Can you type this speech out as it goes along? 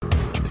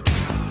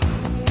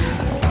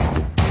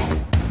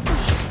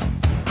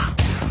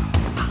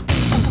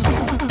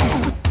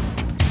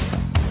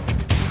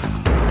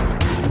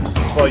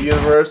softball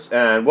universe,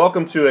 and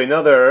welcome to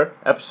another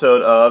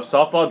episode of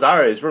Softball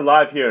Diaries. We're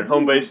live here in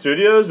Home Base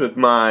Studios with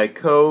my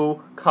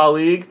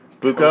colleague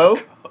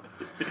Buko.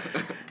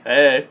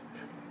 Hey.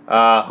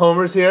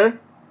 Homer's here.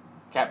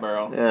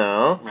 Catburrow.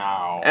 Yeah.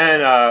 No.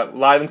 And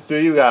live in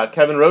studio we got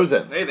Kevin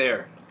Rosen. Hey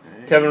there.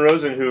 Kevin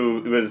Rosen,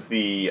 who was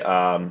the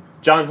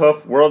John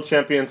Hoof World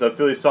Champions of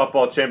Philly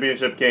Softball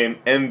Championship Game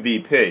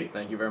MVP.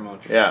 Thank you very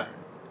much. Yeah.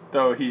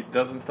 Though he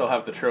doesn't still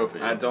have the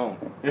trophy. I don't.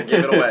 I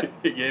gave it away.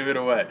 He gave it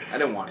away. I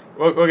didn't want it.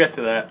 We'll get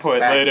to that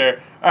point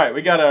later. All right,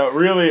 we got a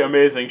really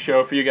amazing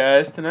show for you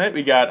guys tonight.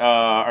 We got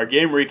our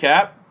game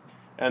recap,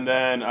 and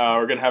then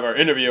we're going to have our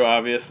interview,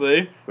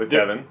 obviously. With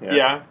Kevin.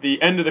 Yeah,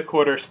 the end of the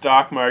quarter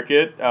stock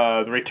market,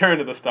 the return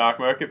to the stock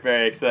market.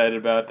 Very excited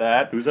about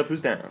that. Who's up, who's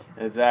down.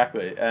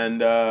 Exactly.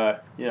 And,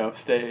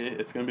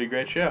 it's going to be a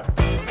great show.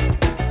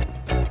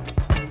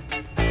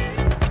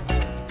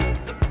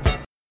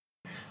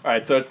 All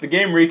right, so it's the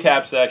game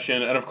recap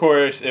section, and of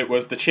course, it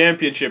was the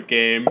championship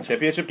game.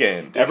 Championship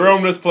game.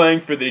 Everyone was playing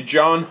for the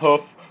John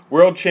Hoof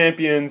World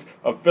Champions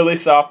of Philly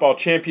Softball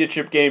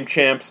Championship Game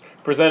champs,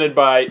 presented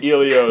by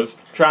Elios.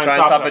 Try and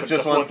stop it at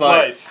just one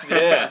slice.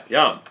 Yeah.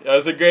 Yum. It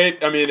was a great,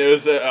 it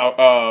was,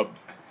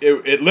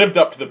 it lived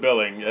up to the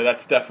billing.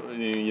 That's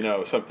definitely,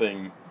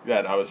 something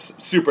that I was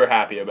super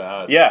happy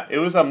about. Yeah, it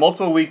was a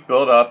multiple-week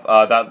build-up.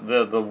 That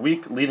the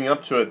week leading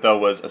up to it, though,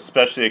 was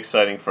especially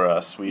exciting for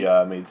us. We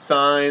made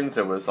signs.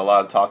 There was a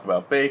lot of talk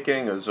about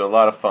baking. It was a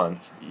lot of fun.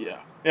 Yeah,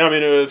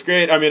 it was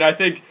great. I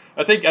think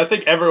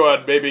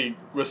everyone maybe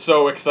was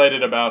so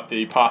excited about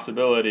the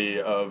possibility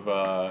of,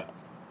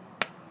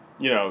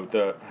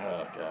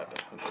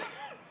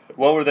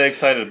 What were they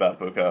excited about,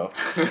 Buko?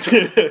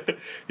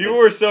 People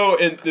were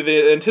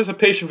the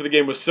anticipation for the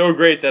game was so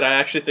great that I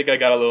actually think I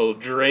got a little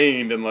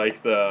drained in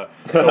the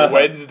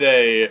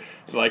Wednesday,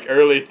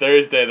 early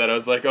Thursday, that I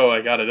was like, oh my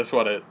god, I just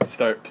want to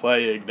start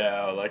playing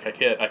now. I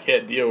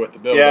can't deal with the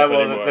build up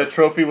anymore. Yeah, well, the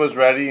trophy was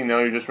ready.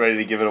 You're just ready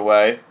to give it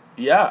away.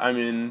 Yeah,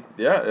 and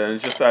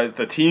it's just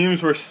the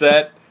teams were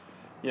set.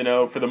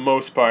 For the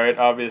most part,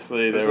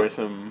 obviously there was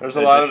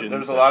a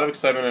lot of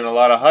excitement and a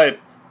lot of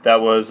hype. That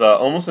was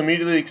almost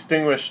immediately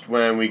extinguished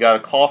when we got a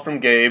call from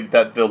Gabe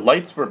that the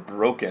lights were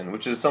broken,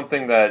 which is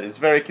something that is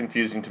very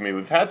confusing to me.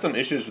 We've had some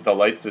issues with the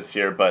lights this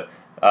year, but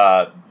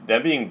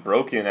them being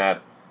broken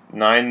at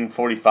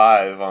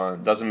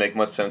 9:45 doesn't make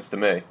much sense to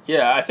me.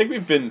 Yeah, I think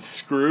we've been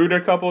screwed a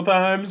couple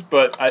times,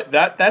 but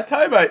that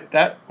time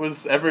that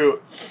was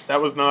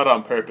not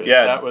on purpose.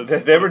 Yeah,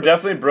 they were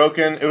definitely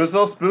broken. It was a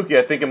little spooky.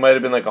 I think it might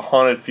have been like a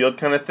haunted field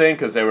kind of thing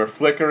because they were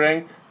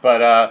flickering.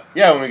 But,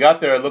 when we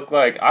got there, it looked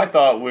like I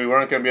thought we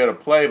weren't going to be able to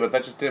play, but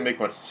that just didn't make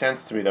much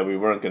sense to me that we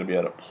weren't going to be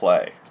able to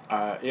play.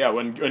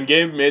 When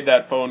Gabe made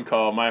that phone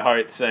call, my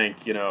heart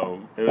sank, it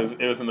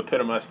was in the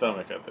pit of my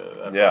stomach at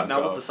the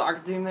Now, was the soccer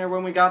team there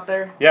when we got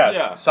there? Yes,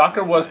 yeah.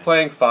 Soccer was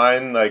playing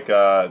fine,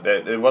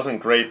 it wasn't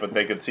great, but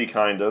they could see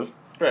kind of.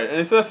 Right,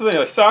 and that's the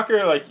thing,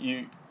 soccer,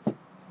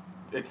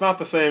 it's not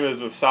the same as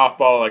with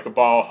softball, a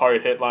ball,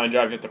 hard hit, line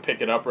drive, you have to pick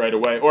it up right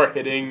away. Or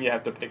hitting, you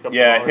have to pick up the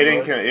ball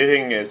hitting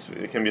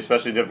can be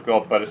especially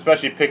difficult, but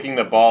especially picking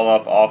the ball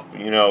off,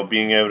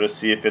 being able to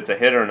see if it's a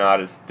hit or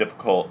not is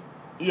difficult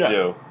to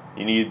do.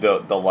 You need the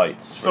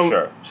lights, for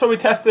sure. So we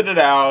tested it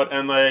out,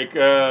 and,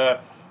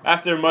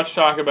 after much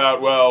talk about,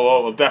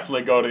 we'll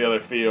definitely go to the other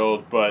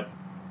field, but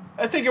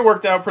I think it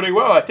worked out pretty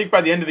well. I think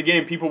by the end of the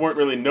game, people weren't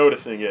really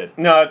noticing it.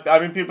 No,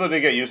 people did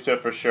get used to it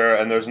for sure,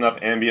 and there's enough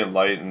ambient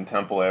light in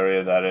Temple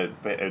area that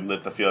it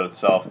lit the field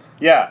itself.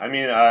 Yeah,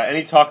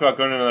 any talk about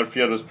going to another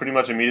field was pretty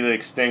much immediately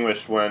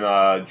extinguished when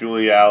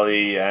Julie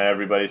Alley and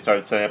everybody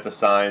started setting up the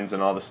signs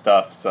and all the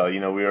stuff. So we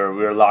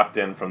were locked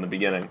in from the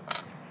beginning.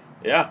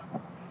 Yeah.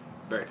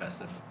 Very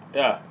festive.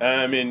 Yeah,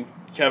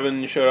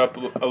 Kevin showed up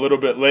a little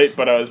bit late,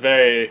 but I was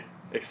very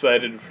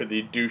excited for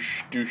the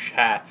douche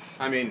hats.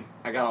 I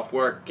got off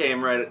work,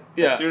 came right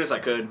as soon as I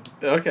could.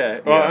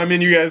 Okay. Well,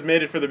 you guys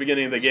made it for the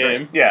beginning of the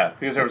game. Yeah,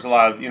 because there was a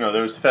lot of,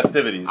 there was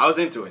festivities. I was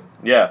into it.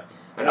 Yeah.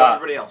 I know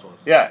everybody else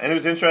was. Yeah, and it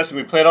was interesting.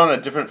 We played on a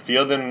different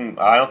field than,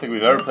 I don't think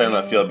we've ever played on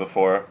that field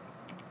before.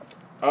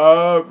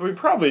 We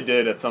probably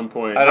did at some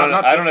point. I don't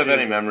have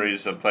any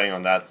memories of playing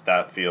on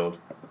that field,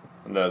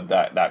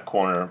 that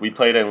corner. We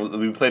played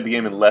the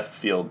game in left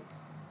field.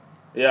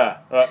 Yeah,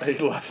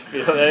 left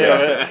field.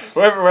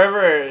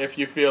 Wherever, if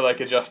you feel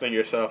like adjusting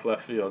yourself,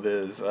 left field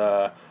is.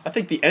 I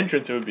think the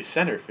entrance it would be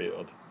center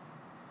field.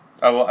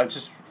 Oh well,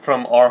 just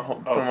from our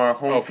home field. From our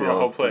home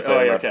plate.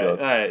 Oh, yeah, okay. All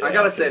right, I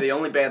gotta say, the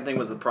only bad thing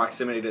was the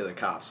proximity to the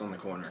cops on the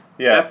corner.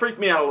 Yeah, that freaked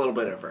me out a little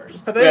bit at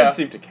first. But they didn't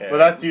seem to care. Well,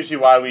 that's usually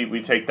why we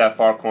take that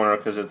far corner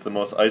because it's the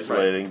most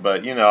isolating.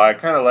 Right. But I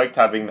kind of liked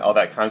having all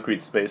that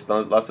concrete space,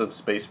 lots of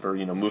space for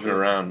moving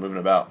around, moving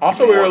about.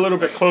 Also, we were a little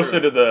bit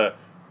closer to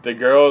the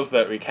girls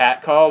that we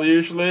catcall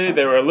usually,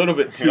 they were a little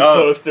bit too Oh,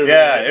 close to me.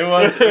 Yeah, it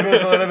was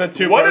a little bit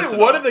too personal.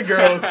 One of the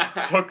girls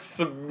took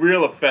some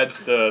real offense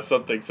to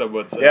something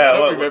someone said. I Yeah,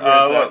 don't remember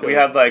exactly. we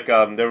had like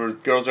there were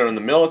girls that were in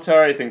the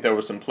military. I think there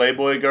were some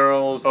Playboy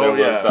girls. Oh, there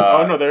yeah. was,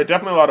 Oh, no, there are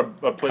definitely a lot of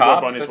Playboy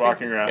cops, bunnies I think.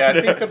 walking around. Yeah,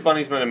 I think the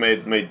bunnies might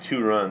have made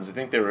 2 runs. I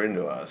think they were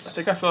into us. I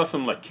think I saw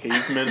some, like,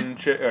 caveman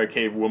or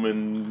cave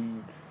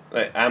woman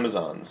Like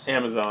Amazons.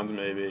 Amazons,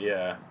 maybe,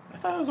 yeah. I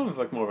thought it was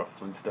like more of a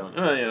Flintstone.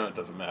 It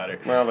doesn't matter.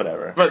 Well,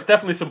 whatever. But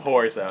definitely some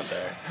whores out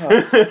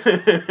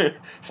there.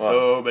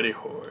 So many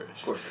whores.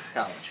 Of course, it's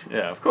college.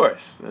 Yeah, of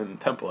course. And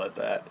Temple at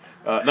that.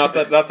 Not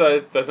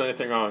that there's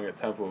anything wrong at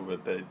Temple,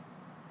 but they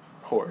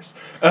whores.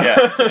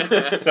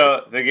 Yeah.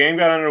 So the game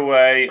got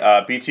underway.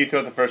 BT threw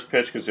out the first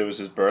pitch because it was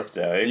his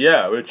birthday.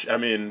 Yeah, which, I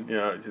mean,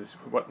 it's just,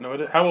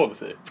 how old is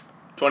he?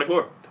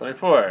 24.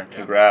 24.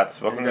 Congrats.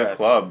 Welcome to the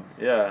club.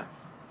 Yeah.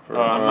 For,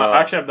 I'm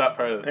not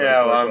part of the 24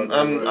 Yeah, well,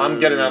 club. I'm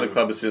getting out of the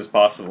club as soon as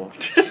possible.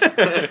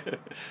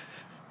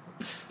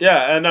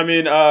 Yeah, and I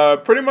mean,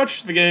 pretty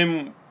much the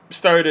game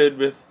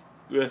started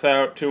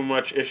without too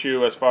much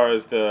issue as far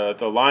as the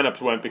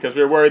lineups went, because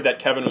we were worried that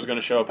Kevin was going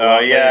to show up. Yeah,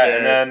 later.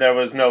 and then there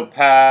was no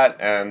Pat,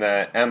 and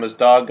then Emma's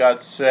dog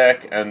got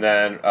sick, and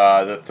then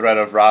the threat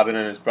of Robin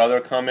and his brother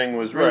coming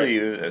was really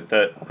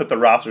put the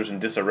rosters in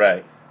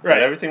disarray. Right.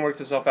 But everything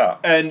worked itself out.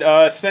 And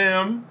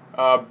Sam,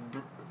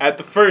 at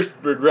the first,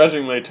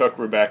 begrudgingly took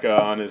Rebecca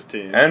on his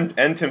team. And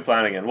Tim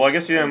Flanagan. Well, I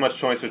guess you didn't have much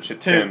choice with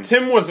Tim.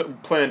 Tim was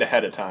planned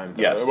ahead of time,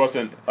 though. Yes. It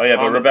wasn't. Oh yeah,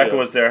 but on the Rebecca field.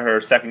 was there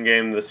her second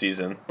game of the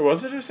season.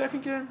 Was it her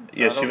second game?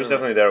 Yeah, she was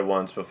definitely there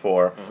once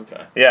before.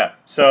 Okay. Yeah,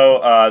 so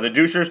the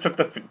Douchers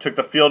took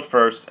the field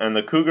first, and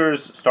the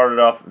Cougars started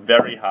off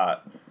very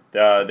hot.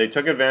 They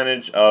took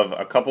advantage of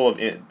a couple of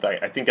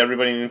I think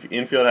everybody in the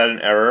infield had an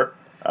error.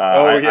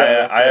 I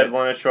had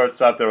one at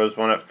shortstop. There was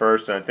one at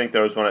first, and I think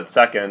there was one at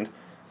second.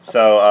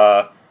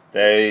 So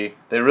they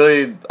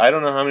really, I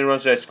don't know how many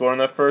runs they scored in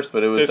that first,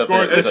 but it was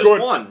definitely They scored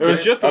one. It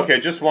was just okay,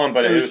 just one.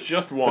 But it was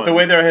just one. But the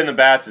way they were hitting the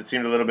bats, it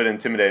seemed a little bit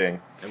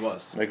intimidating. It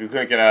was. Like we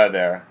couldn't get out of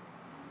there.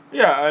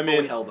 Yeah, I But we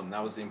mean, held them.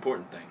 That was the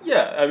important thing.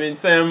 yeah, I mean,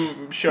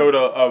 Sam showed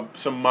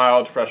some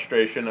mild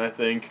frustration. I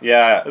think.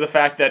 Yeah, The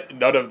fact that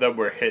none of them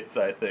were hits,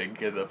 I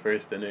think, in the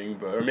first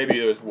inning, or maybe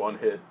there was one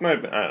hit. I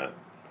don't know.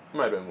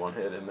 Might have been one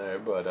hit in there,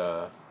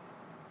 but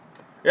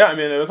yeah, I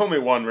mean, there was only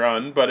one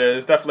run, but it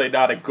was definitely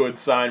not a good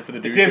sign for the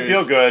It Douchers. didn't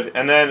feel good,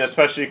 and then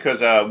especially because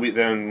when we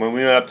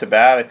went up to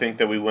bat, I think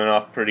that we went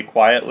off pretty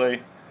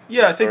quietly.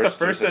 Yeah, I think the It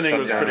first a inning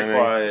was shutdown pretty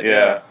inning. quiet.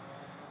 Yeah.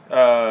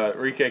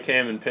 Rike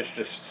came and pitched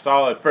a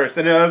solid first,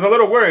 and I was a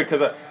little worried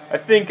because I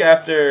think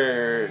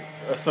after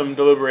some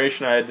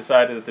deliberation, I had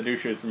decided that the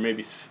Douchers were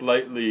maybe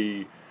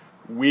slightly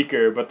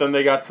weaker, but then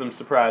they got some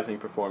surprising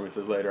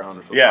performances later on.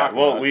 Which we'll Yeah, talk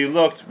well, about. we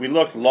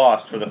looked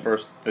lost for the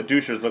first. The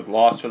Douchers looked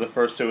lost for the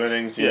first 2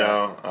 innings. You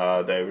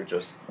know, they were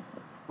just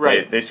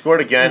right. They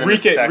scored again in the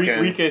second.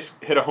 Rike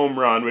hit a home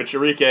run, which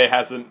Rike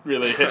hasn't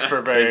really hit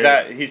for very. Is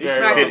that He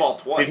smacked the ball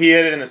twice. Did he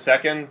hit it in the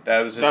second?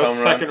 That was his that was home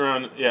the run. second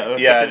run. Yeah,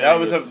 Yeah,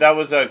 that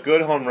was a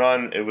good home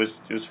run. It was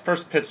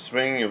first pitch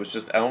swing. It was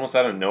just almost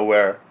out of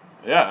nowhere.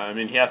 Yeah, I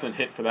mean, he hasn't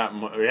hit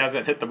he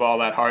hasn't hit the ball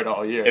that hard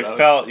all year. It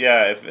felt,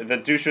 if the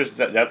Douchers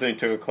definitely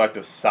took a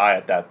collective sigh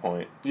at that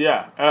point.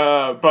 Yeah,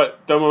 but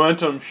the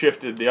momentum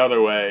shifted the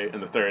other way in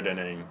the third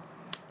inning.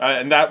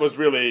 And that was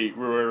really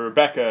where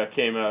Rebecca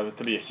came was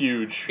to be a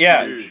huge.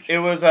 Yeah, huge. it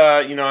was.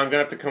 I'm gonna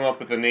have to come up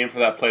with a name for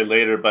that play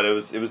later, but it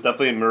was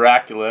definitely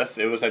miraculous.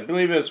 It was, I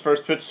believe, his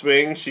first pitch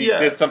swing. She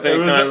did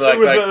something kind of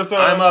like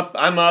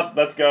I'm up,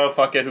 let's go,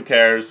 fuck it, who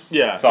cares?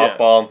 Yeah,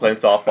 softball. I'm playing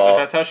softball.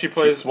 That's how she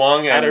plays. She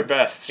swung at and- her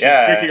best. She's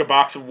yeah. drinking a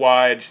box of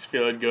wine. She's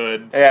feeling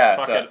good. Yeah,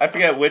 Fuck so it. I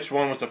forget which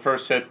one was the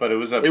first hit, but it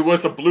was a It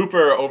was a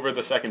blooper over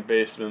the second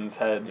baseman's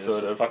head,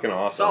 sort of. fucking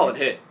awesome. Solid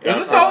hit. It was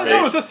Yeah, a solid. first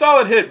It was a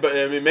solid hit, but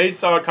I mean, made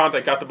solid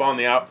contact, got the ball in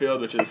the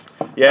outfield, which is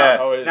Yeah. not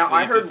always Now, the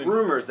I easiest heard thing.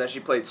 rumors that she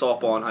played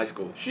softball in high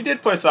school. She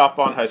did play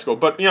softball in high school,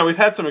 but we've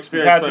had some We've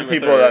experience. had some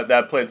playing with people her.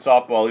 that played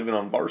softball even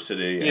on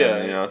varsity. Yeah.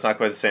 and, it's not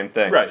quite the same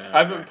thing. Right. Yeah,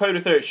 I've okay. played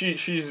with her.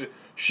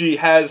 She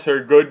has her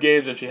good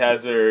games and she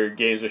has her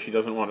games where she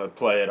doesn't want to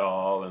play at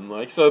all,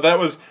 and so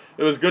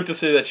it was good to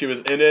see that she was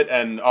in it,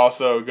 and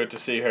also good to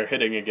see her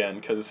hitting again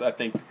because I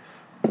think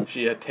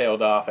she had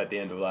tailed off at the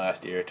end of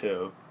last year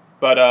too.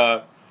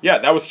 But yeah,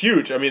 that was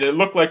huge. I mean, it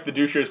looked like the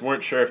Douchers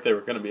weren't sure if they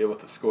were going to be able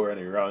to score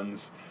any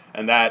runs,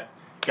 and that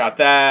got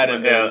that,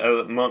 and Yeah,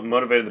 then,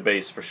 motivated the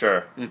base for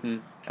sure.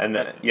 Mhm. And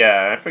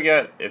I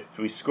forget if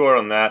we scored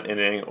on that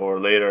inning or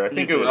later. I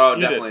think it was. Oh,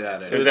 You definitely did.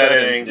 that It inning. was that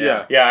inning.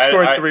 Yeah, Yeah,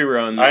 scored 3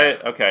 runs.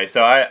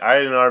 So I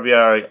had an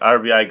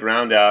RBI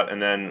ground out,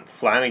 and then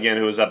Flanagan,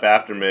 who was up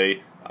after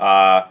me,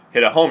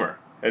 hit a homer.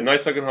 A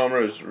nice looking homer.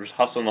 It was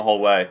hustling the whole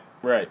way.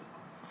 Right.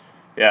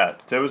 Yeah,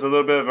 so it was a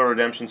little bit of a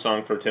redemption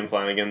song for Tim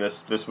Flanagan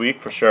this week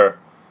for sure,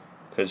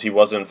 because he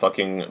wasn't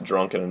fucking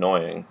drunk and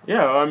annoying.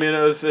 Yeah, I mean,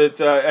 as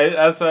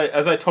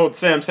I told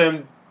Sam.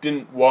 Sam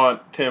didn't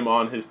want Tim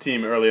on his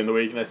team early in the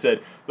week, and I said,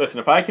 listen,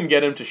 if I can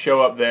get him to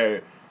show up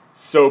there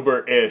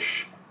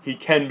sober-ish, he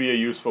can be a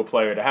useful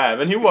player to have,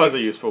 and he was a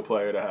useful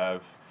player to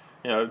have.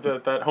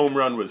 that home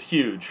run was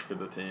huge for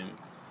the team.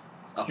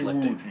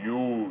 Uplifting.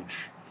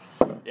 Huge.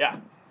 Yeah.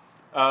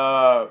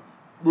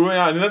 Moving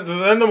on, and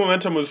then the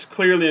momentum was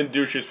clearly in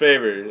Doucher's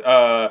favor.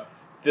 I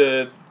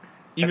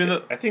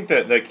think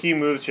that the key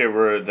moves here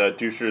were the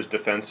Doucher's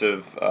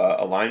defensive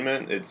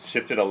alignment. It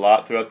shifted a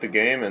lot throughout the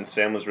game, and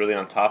Sam was really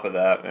on top of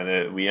that.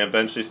 And we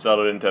eventually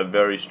settled into a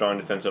very strong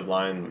defensive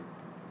line.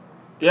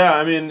 Yeah,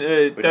 I mean,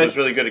 which was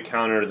really good to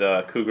counter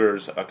the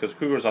Cougars, because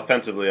Cougars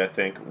offensively, I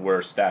think,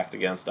 were stacked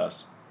against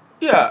us.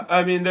 Yeah,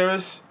 I mean, there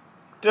was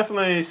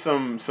definitely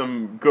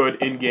some good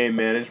in-game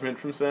management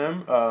from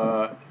Sam.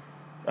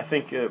 I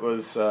think it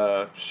was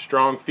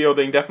strong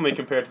fielding, definitely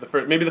compared to the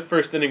first. Maybe the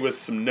first inning was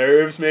some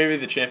nerves, maybe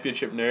the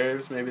championship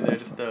nerves. Maybe they're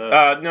just.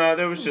 No,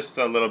 there was just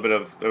a little bit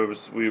of.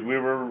 We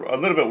were a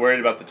little bit worried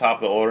about the top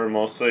of the order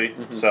mostly,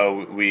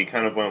 so we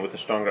kind of went with a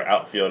stronger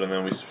outfield, and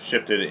then we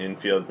shifted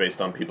infield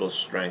based on people's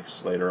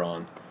strengths later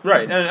on.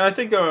 Right, and I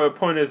think a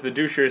point is the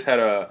Douchers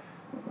had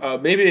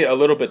maybe a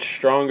little bit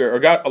stronger, or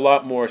got a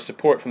lot more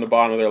support from the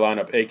bottom of their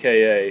lineup,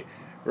 a.k.a.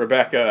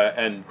 Rebecca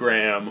and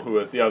Graham, who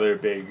was the other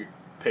big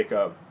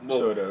pickup,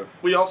 sort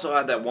of. We also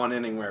had that one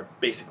inning where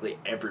basically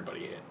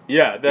everybody hit.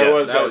 Yeah, that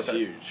was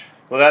huge.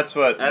 Well, that's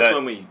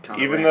when we kind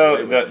of even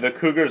though the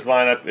Cougars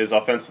lineup is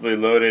offensively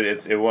loaded,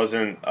 it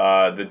wasn't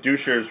the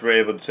Douchers were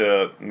able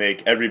to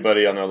make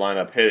everybody on their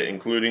lineup hit,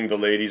 including the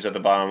ladies at the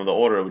bottom of the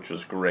order, which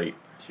was great.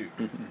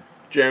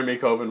 Jeremy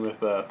Coven with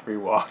 3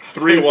 walks.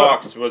 3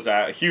 walks was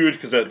huge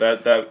because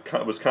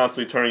that was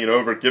constantly turning it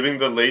over, giving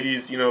the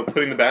ladies,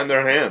 putting the bat in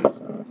their hands.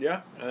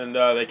 Yeah, and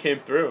they came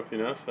through,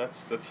 so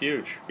that's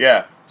huge.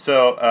 Yeah,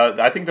 so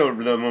I think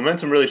the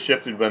momentum really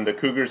shifted when the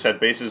Cougars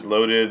had bases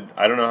loaded.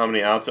 I don't know how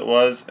many outs it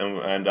was,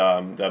 and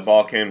the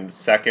ball came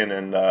second,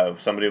 and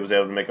somebody was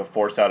able to make a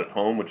force out at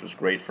home, which was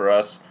great for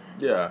us.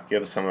 Yeah,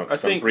 give us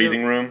some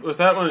breathing room. Was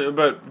that one?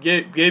 But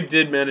Gabe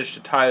did manage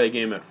to tie the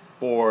game at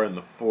 4 in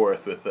the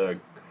 4th with a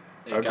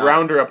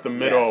grounder up the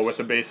middle with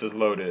the bases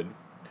loaded.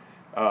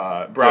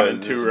 Brought in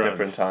 2 runs. A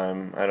different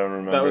time. I don't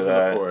remember that. Was in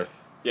the 4th.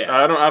 Yeah,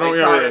 I don't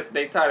remember.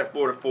 They tied it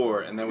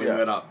 4-4, and then we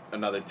went up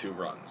another 2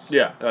 runs.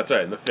 Yeah, that's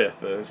right. In the 5th,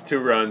 there's 2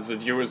 runs.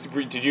 Did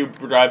you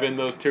drive in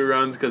those 2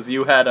 runs? Because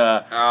you had 3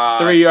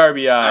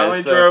 RBIs. I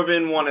only drove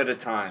in one at a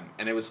time,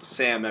 and it was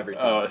Sam every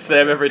time. Oh,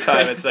 Sam every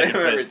time at second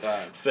Sam base. every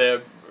time.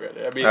 Sam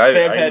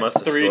had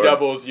 3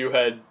 doubles. You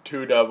had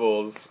 2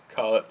 doubles.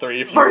 Call it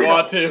 3 if you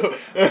want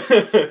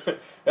to.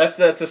 That's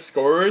a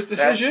scorer's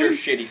decision? That's your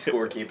shitty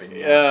scorekeeping.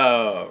 Yeah.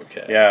 Oh,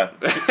 okay. Yeah.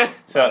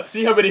 So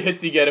see how many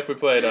hits you get if we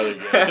play another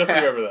game. Just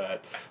remember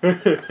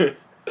that.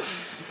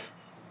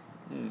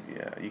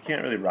 Yeah, you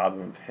can't really rob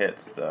them of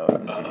hits,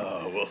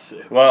 though. We'll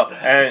see. Well,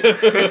 and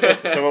so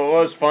what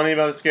was funny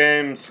about this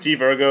game,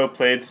 Steve Ergo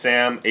played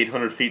Sam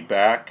 800 feet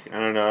back. I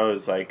don't know, it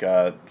was like,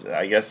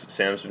 I guess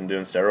Sam's been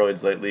doing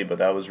steroids lately, but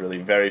that was really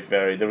very,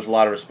 there was a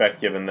lot of respect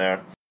given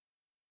there.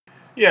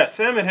 Yeah,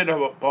 Sam had hit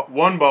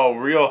one ball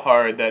real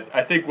hard that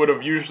I think would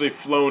have usually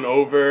flown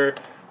over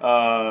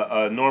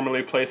a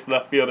normally placed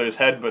left fielder's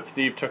head, but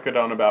Steve took it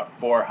on about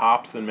 4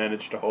 hops and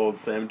managed to hold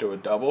Sam to a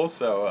double.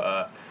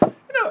 So,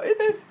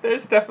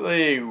 there's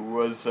definitely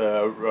was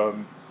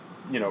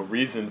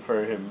reason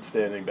for him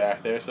standing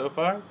back there so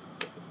far.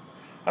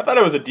 I thought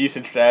it was a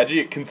decent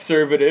strategy,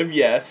 conservative,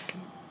 yes,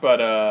 but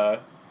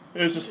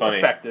it was just funny,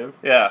 effective.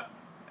 Yeah.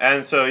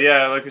 And so,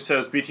 like we said, it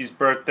was BT's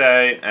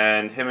birthday,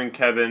 and him and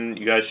Kevin,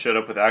 you guys showed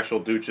up with actual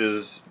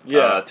douches,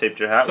 taped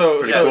your hat, which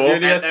was pretty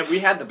cool. And we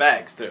had the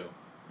bags, too,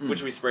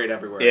 which we sprayed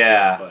everywhere.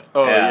 Yeah.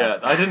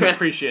 I didn't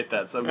appreciate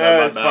that, so I'm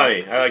glad it's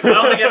funny. I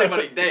don't think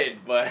anybody did,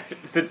 but...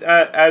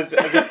 As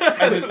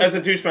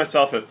a douche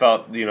myself, it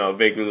felt,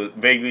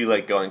 vaguely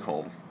like going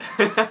home.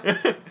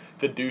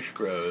 The douche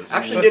bros.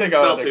 Actually didn't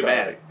smell too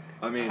bad.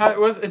 I mean...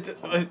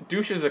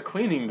 douche is a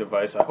cleaning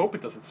device. I hope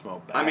it doesn't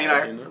smell bad. I mean,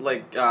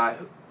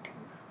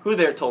 who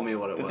there told me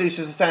what it was? The douche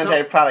is a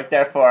sanitary product,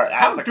 therefore,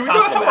 as a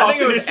compliment. I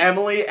think it was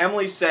Emily.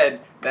 Emily said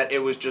that it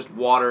was just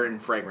water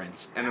and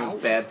fragrance, and it was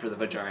bad for the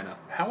vagina.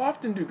 How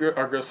often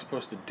are girls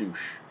supposed to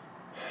douche?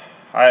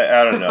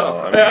 I don't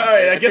know. I mean,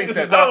 I guess this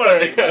is not why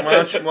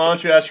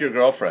don't you ask your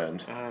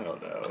girlfriend? I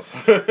don't know.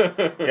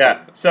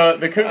 Yeah, so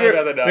the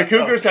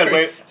Cougars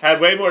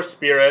had way more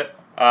spirit.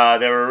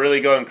 They were really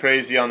going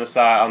crazy on the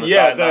sidelines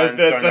during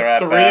their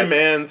at-bats.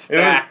 3-man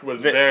stack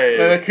was very...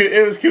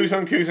 It was Cougs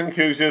on Cougs on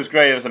Cougs. It was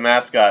great. It was a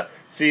mascot.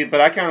 See,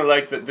 but I kind of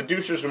like the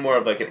Douchers were more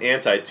of like an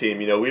anti-team.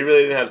 We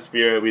really didn't have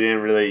spirit. We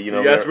didn't really, You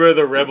guys were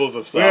the rebels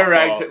of softball.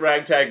 We were a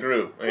ragtag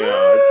group. Yeah.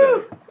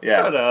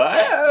 I don't know.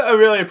 I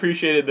really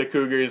appreciated the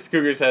Cougars. The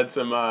Cougars had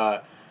some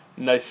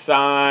nice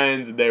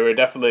signs. They were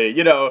definitely,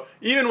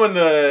 even when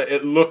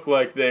it looked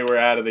like they were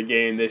out of the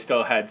game, they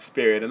still had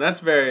spirit, and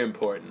that's very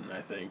important,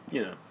 I think,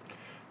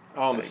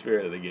 all in the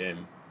spirit of the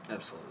game.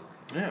 Absolutely.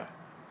 Yeah.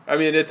 I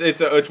mean,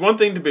 it's one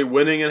thing to be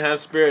winning and have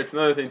spirit. It's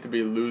another thing to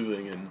be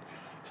losing and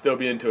still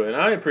be into it. And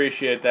I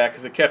appreciate that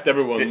because it kept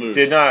everyone loose.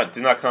 Did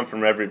not come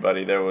from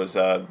everybody. There was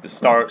a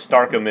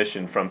stark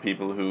omission from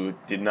people who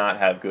did not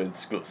have good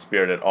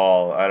spirit at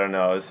all. I don't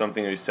know. It's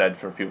something we said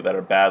for people that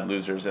are bad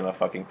losers in a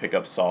fucking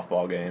pickup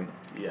softball game.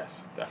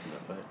 Yes,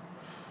 definitely.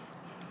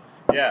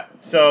 Yeah.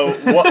 So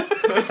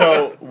what?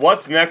 So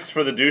what's next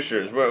for the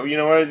Douchers? Where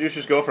do the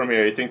Douchers go from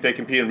here? You think they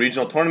compete in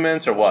regional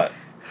tournaments or what?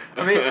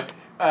 I mean,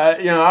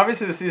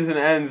 obviously the season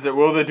ends.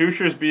 Will the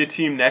Douchers be a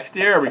team next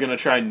year? Are we going to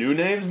try new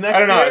names next year? I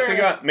don't know. I was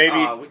thinking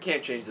maybe we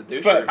can't change the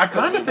Douchers. But I'm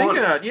kind of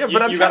thinking that. Yeah,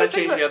 but you got to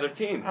change the other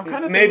team. I'm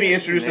kind of maybe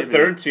introduce a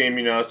third team.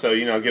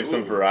 So give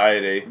some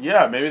variety.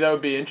 Yeah, maybe that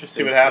would be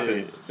interesting. See what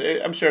happens.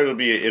 I'm sure it'll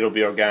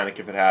be organic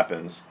if it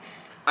happens.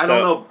 I don't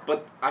know,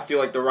 but I feel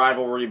like the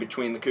rivalry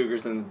between the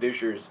Cougars and the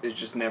Douchers is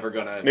just never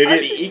gonna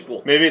be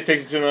equal. Maybe it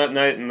takes it to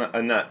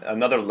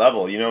another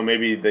level.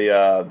 Maybe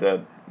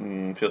the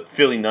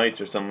Philly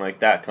Knights or something like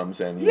that comes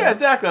in. Yeah,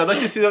 exactly. I'd like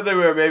to see something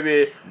where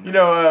maybe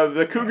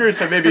the Cougars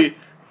have maybe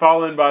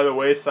fallen by the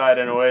wayside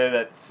in a way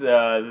that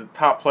the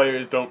top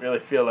players don't really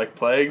feel like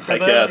playing for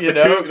them. I guess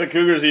the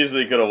Cougars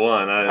easily could have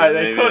won.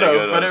 They could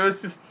have, but it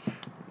was just.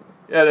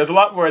 Yeah, there's a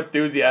lot more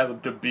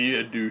enthusiasm to be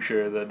a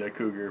doucher than a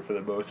Cougar for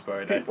the most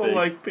part. People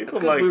like we were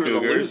Cougars. the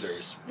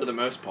losers for the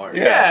most part.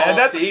 Yeah, and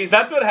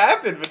that's what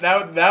happened. But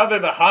now they're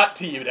the hot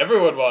team, and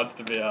everyone wants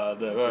to be on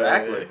them.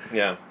 Exactly.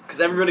 Yeah. Because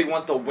everybody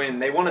wanted to win.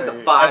 They wanted to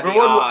defy the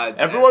odds.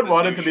 Everyone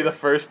wanted to be the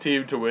first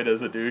team to win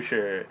as a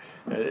doucher.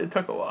 It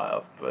took a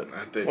while,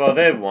 but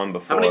they've won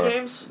before. How many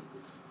games?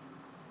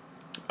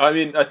 I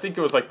mean, I think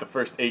it was like the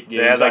first 8 games.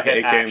 They had like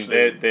an 8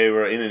 game. They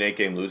were in an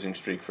 8-game losing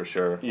streak for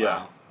sure. Yeah.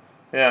 Wow.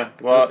 Yeah,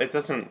 well, it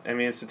doesn't. I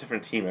mean, it's a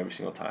different team every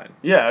single time.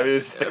 Yeah, I mean, it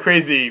was just a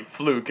crazy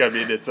fluke. I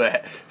mean, it's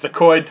a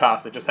coin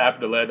toss that just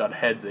happened to land on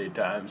heads 8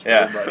 times.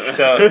 Yeah.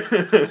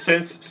 So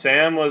since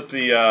Sam was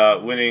the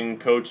winning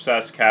coach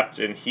 /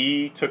 captain,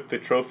 he took the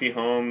trophy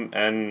home.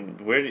 And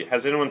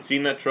has anyone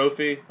seen that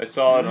trophy? I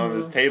saw it on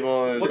his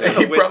table. What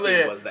kind of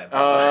whiskey was that?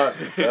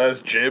 It was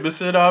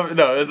Jameson.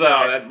 No,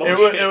 it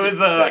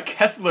was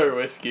Kessler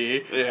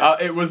whiskey. Yeah.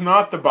 It was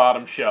not the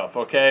bottom shelf.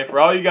 Okay, for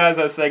all you guys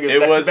that saying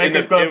it was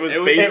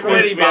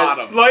basement.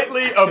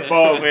 Slightly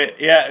above.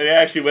 We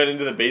actually went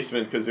into the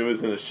basement because it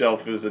was in a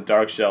shelf. It was a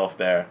dark shelf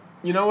there.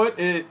 You know what?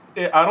 I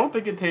don't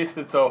think it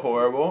tasted so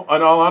horrible.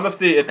 In all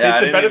honesty, it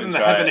tasted better than the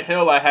Heaven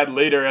Hill I had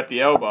later at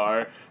the L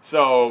Bar.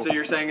 So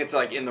you're saying it's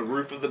like in the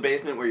roof of the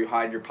basement where you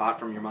hide your pot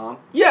from your mom?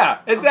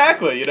 Yeah,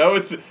 exactly.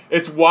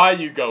 It's why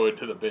you go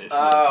into the basement.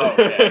 Oh,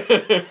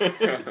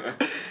 okay.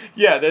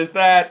 Yeah, there's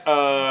that.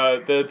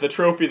 The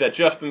trophy that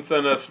Justin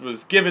sent us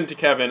was given to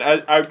Kevin.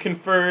 I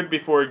conferred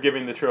before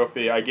giving the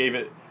trophy. I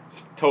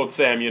told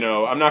Sam,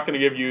 I'm not going to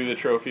give you the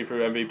trophy for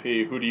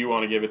MVP. Who do you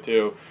want to give it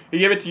to? He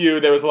gave it to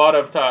you. There was a lot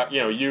of talk.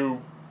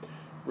 You,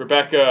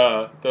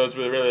 Rebecca, those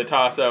were really a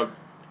toss-up.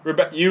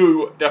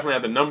 You definitely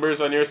had the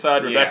numbers on your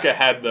side. Rebecca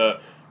had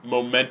the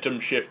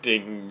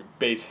momentum-shifting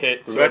base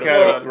hit.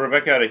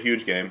 Rebecca had a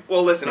huge game.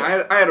 Well, listen, I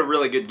had a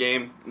really good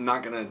game. I'm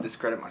not going to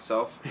discredit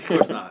myself. Of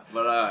course not.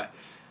 But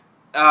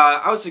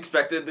I was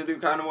expected to do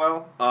kind of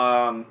well.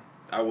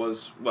 I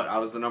was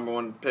the number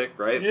 1 pick,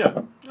 right?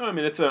 Yeah. I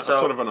mean, it's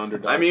sort of an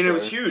underdog. I mean, story. It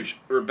was huge.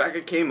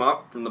 Rebecca came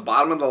up from the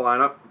bottom of the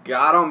lineup,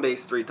 got on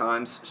base 3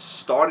 times,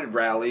 started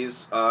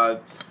rallies.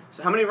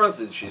 So how many runs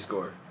did she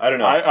score? I don't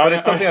know, but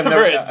it's something I've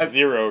never.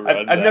 0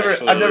 runs. I've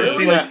never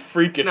seen that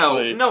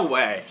freakishly. No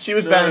way. She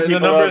was batting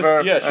people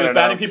over. Yeah, she was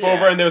batting people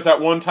over, and there was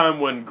that one time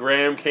when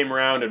Graham came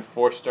around and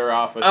forced her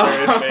off a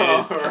third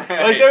base. Right.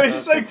 Like there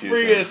was just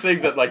freakish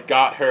things that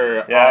got her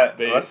off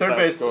base.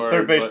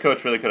 Third base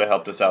coach really could have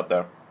helped us out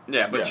there.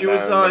 Yeah, but she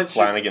was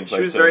Flanagan she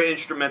was very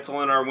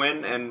instrumental in our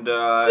win, and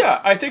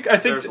I think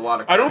there's a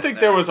lot of I don't think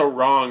there there was a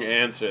wrong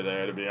answer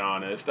there, to be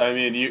honest. I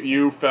mean,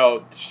 you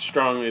felt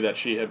strongly that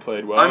she had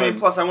played well. I mean,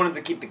 plus I wanted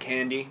to keep the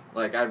candy.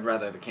 Like I'd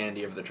rather the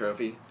candy over the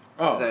trophy.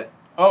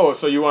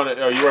 So you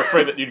were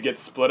afraid that you'd get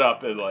split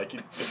up and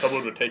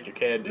someone would take your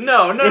candy.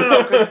 No,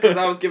 because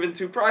I was given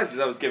 2 prizes.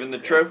 I was given the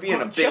trophy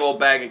and a big old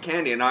bag of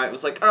candy, and I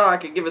was like, I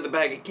could give her the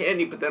bag of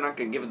candy, but then I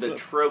could give her the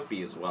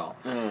trophy as well.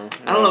 I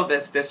don't know if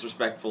that's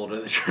disrespectful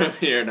to the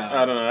trophy or not.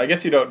 I don't know. I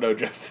guess you don't know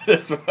Justin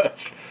as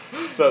much.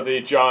 So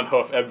the John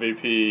Hoof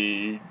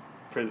MVP,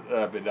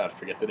 not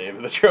forget the name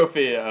of the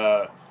trophy.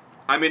 I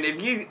mean, if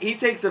he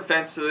takes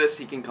offense to this,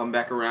 he can come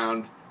back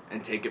around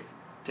and take it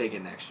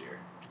next year.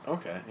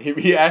 Okay,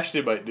 he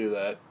actually might do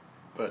that,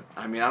 but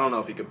I mean, I don't know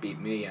if he could beat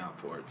me out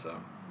for it. So,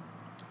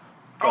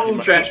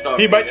 trash talk.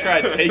 He might try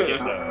and take it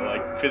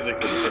though,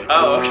 physically take it.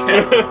 Oh,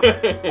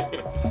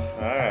 okay.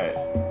 All right.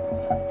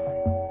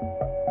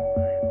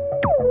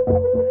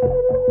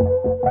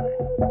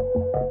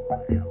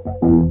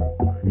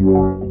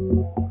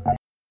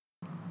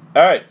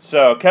 All right.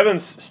 So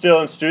Kevin's still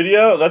in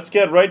studio. Let's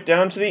get right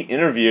down to the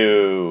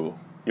interview.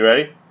 You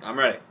ready? I'm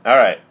ready. All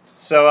right.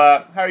 So,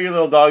 how are your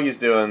little doggies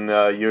doing?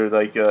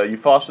 You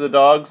foster the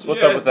dogs?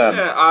 What's up with them?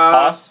 Yeah,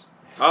 Haas,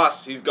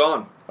 he's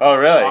gone. Oh,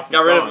 really?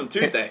 Got rid of him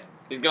Tuesday.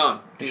 He's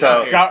gone.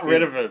 Got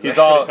rid of him. He's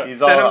all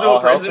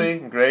healthy?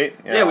 Great?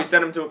 Yeah, we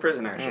sent him to a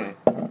prison, actually.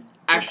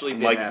 Actually,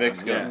 Mike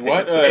Vick's gonna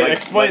what?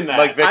 Explain that.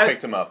 Mike Vick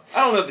picked him up.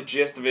 I don't know the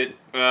gist of it.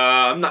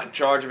 I'm not in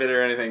charge of it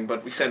or anything,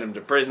 but we sent him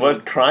to prison.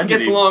 What crime did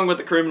he... Gets along with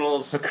the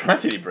criminals. What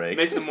crime did he break?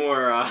 Makes them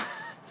more, I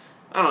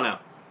don't know.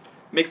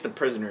 Makes the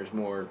prisoners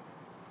more...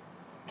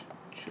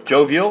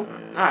 Jovial?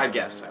 I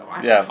guess so.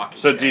 I Yeah. fucking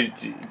So care.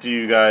 do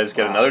you guys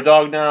get another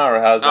dog now, or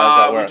how's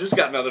that We work? just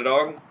got another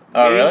dog.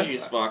 Oh, really? Mangy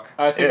as fuck.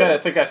 I think Yeah. I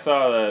think I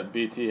saw that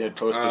BT had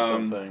posted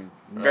something.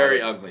 Very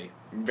ugly.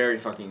 Very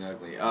fucking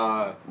ugly.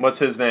 What's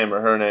his name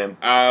or her name?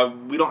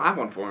 We don't have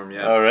one for him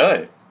yet. Oh,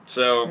 really?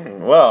 So.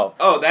 Well,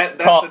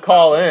 That's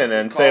call in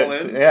and say, Call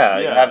in? Yeah.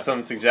 have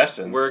some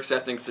suggestions. We're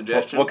accepting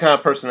suggestions. What kind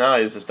of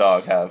personality does this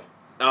dog have?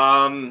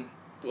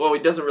 Well, he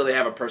doesn't really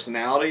have a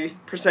personality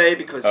per se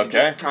because he Okay.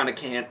 just kind of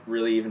can't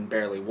really even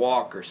barely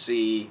walk or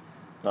see.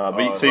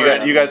 But, so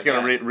right. you guys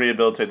gonna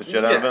rehabilitate the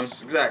shit out of him?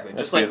 Yes, exactly.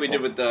 That's Just like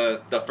beautiful. we did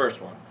with the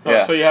first one. Oh,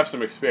 Yeah. so you have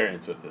some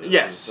experience with it.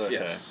 Yes, Okay.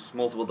 yes.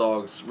 Multiple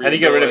dogs. How do you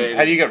get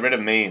rid of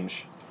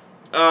mange?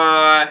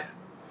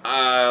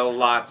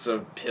 Lots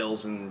of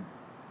pills and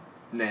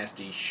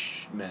nasty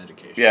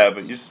medication. Yeah,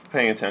 but you're just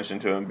paying attention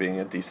to him being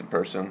a decent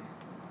person.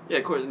 Yeah,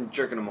 of course, and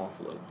jerking him off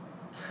a little.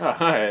 Oh, all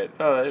right.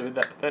 Oh,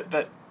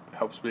 that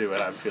helps me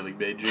when I'm feeling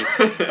mangy.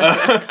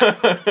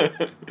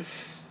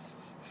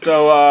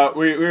 So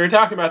we were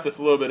talking about this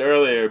a little bit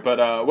earlier,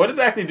 but what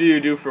exactly do you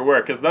do for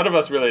work? Because none of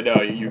us really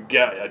know. You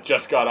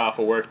just got off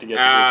of work to get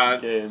to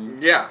this game.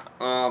 Yeah.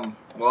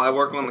 Well, I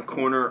work on the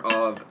corner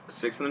of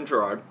 6th and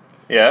Gerard.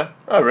 Yeah?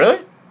 Oh, really?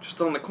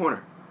 Just on the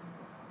corner.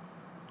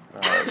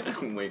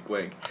 Wink,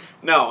 wink.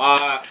 No,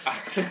 I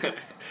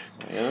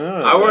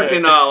work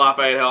in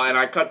Lafayette Hill, and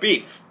I cut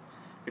beef.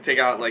 I take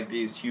out like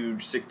these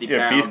huge 60 You're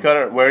a pound beef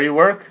cutter? Where do you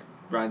work?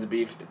 rinds of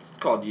beef. It's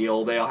called Ye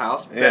Old Ale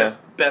House. Yeah.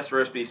 Best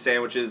roast beef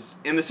sandwiches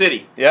in the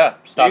city. Yeah,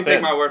 stop You can take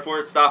in. my word for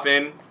it. Stop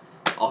in.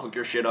 I'll hook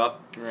your shit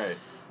up. Right.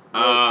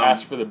 Um,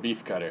 Ask for the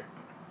beef cutter.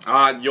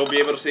 You'll be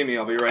able to see me.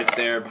 I'll be right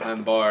there behind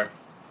the bar,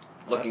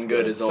 looking That's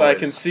good as so always. I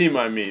can see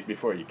my meat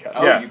before you cut it.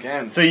 Oh, Yeah. you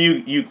can. So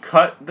you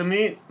cut the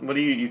meat? What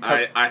do you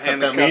cut? I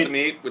hand cut cut the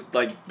meat with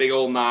like big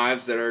old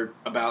knives that are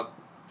about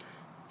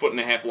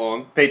 1.5 feet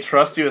long. They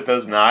trust you with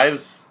those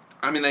knives?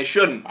 I mean, they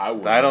shouldn't. I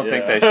would. I don't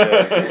think they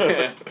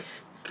should.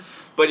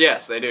 But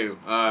yes, they do.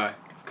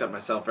 Cut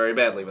myself very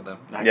badly with them.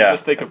 I can Yeah.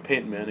 just think of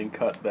Peyton Manning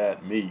cut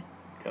that meat.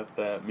 Cut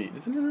that meat.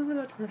 Doesn't anyone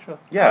remember that commercial?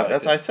 Yeah, I liked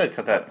that's it. I said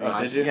cut that.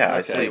 Oh, did you? Yeah, I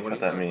Okay. said What cut are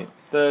that you meat.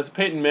 There's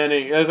Peyton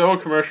Manning. There's an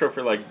old commercial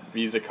for like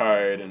Visa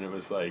card, and it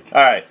was like.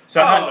 All right.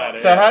 So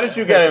Oh, how did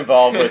you get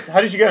involved with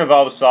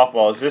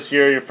softball? Is this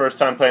your first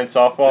time playing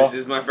softball? This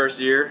is my first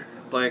year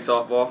playing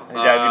softball.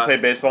 Have you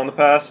played baseball in the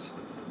past?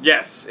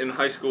 Yes, in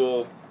high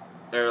school,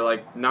 or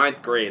like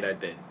 9th grade, I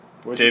did.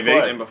 What'd you JV?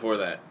 play? And before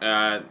that,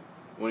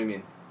 what do you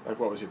mean? Like,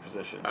 what was your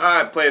position?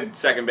 I played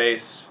second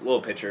base,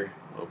 little pitcher.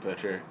 Little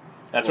pitcher.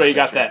 That's Little why you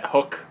got pitcher. that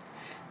hook.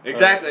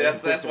 Exactly.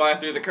 That's why I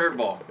threw the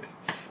curveball.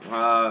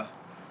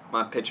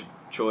 My pitch of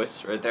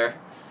choice right there.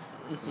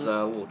 It's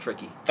a little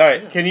tricky. All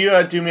right. Can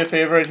you do me a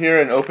favor right here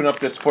and open up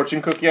this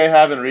fortune cookie I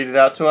have and read it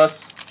out to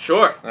us?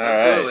 Sure. All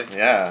absolutely. right.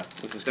 Yeah.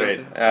 This is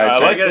great. I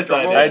like get a this drum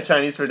roll? I idea. had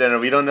Chinese for dinner.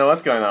 We don't know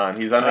what's going on.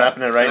 He's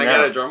unwrapping it right Can I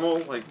now. get a drum roll?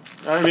 Like,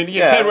 I mean, you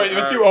Yeah, can wait.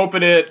 Once you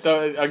open it,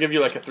 I'll give you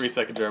like a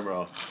 3-second drum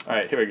roll. All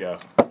right, here we go.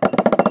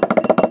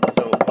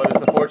 So what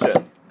is the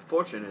fortune?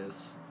 fortune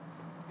is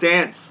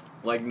dance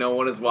like no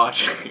one is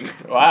watching.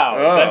 Wow.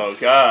 Oh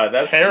God,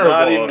 that's terrible.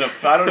 not even a.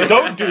 I don't even.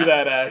 Don't do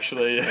that,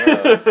 actually.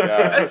 Oh,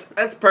 God.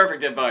 That's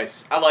perfect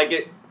advice. I like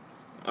it.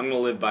 I'm gonna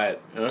live by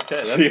it.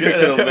 Okay, that's You're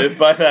good. gonna live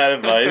by that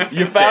advice.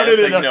 You found it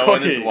in Dancing, a no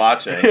cookie. one is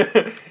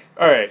watching.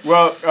 All right.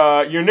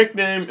 Well, your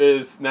nickname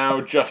is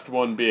now Just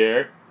One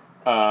Beer,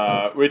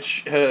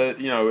 which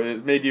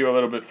it made you a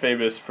little bit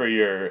famous for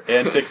your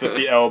antics at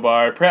the L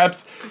Bar.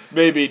 Perhaps,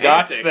 maybe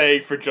not Antics?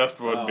 staying for Just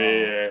One Oh.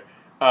 Beer.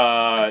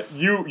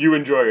 You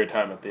enjoy your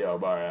time at the L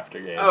Bar after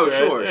games. Oh, right?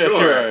 sure, Yeah,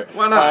 sure.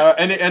 Why not?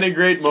 Any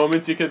great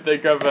moments you can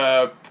think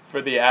of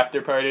for the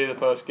after party, the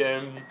post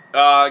game?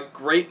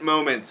 Great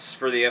moments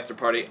for the after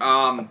party.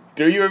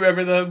 Do you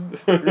remember them?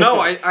 No,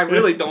 I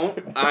really don't.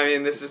 I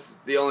mean, this is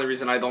the only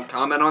reason I don't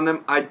comment on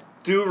them. I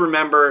do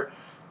remember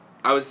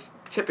I was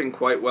tipping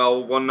quite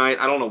well one night.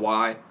 I don't know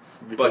why.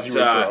 Because But you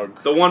were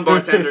drunk. the one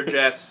bartender,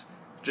 Jess,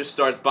 just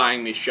starts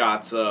buying me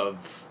shots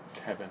of,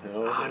 Heaven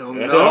Hill. I don't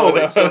know,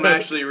 it's some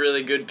actually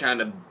really good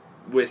kind of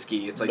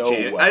whiskey. It's like No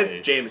way.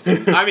 it's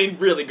Jameson. I mean,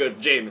 really good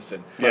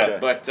Jameson. Yeah.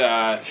 But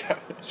I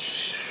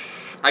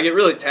get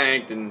really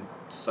tanked and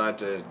decide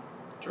to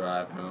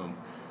drive home.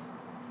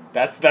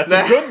 That's a good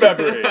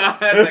memory.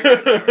 That's a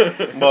good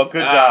memory. Well,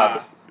 good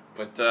job.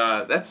 But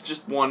that's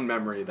just one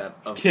memory that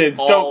of Kids,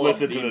 all don't of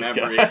listen the to this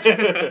memories.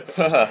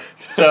 guy.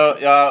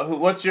 So,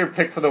 what's your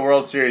pick for the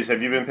World Series?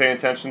 Have you been paying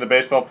attention to the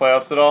baseball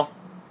playoffs at all?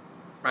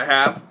 I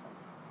have.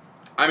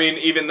 I mean,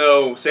 even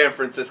though San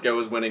Francisco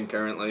is winning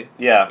currently,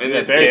 Yeah. In Yeah,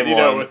 this Bears,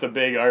 game with the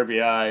big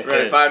RBI.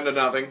 right, Hey.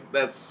 5-0.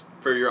 That's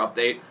for your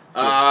update.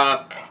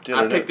 I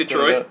picked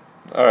Detroit.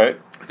 All right.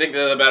 I think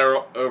they're the better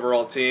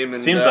overall team.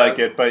 And, Seems like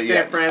it, but San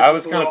yeah, Fran's I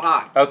was just a kind little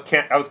hot. of,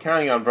 I was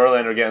counting on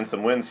Verlander getting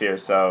some wins here.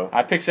 So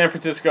I picked San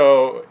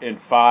Francisco in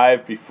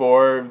 5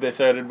 before they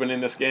started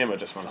winning this game. I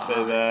just want to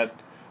say that.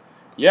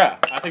 Yeah,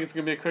 I think it's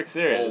going to be a quick Bold.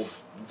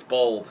 series. It's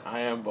bold. I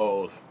am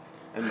bold.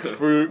 And it's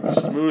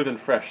smooth and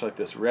fresh like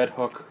this Red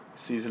Hook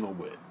seasonal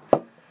wit.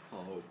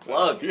 Oh,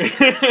 plug.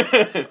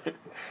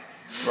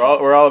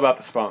 We're all about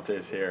the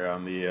sponsors here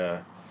on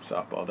the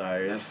Softball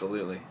Diaries.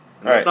 Absolutely.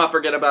 And All let's right. not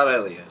forget about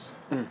Elios.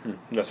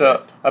 That's So,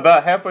 right.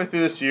 about halfway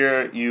through this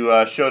year,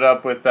 you showed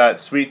up with that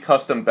sweet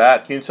custom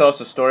bat. Can you tell us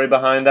the story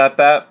behind that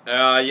bat?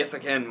 Yes, I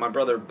can. My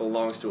brother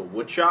belongs to a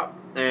wood shop,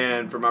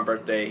 and for my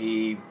birthday,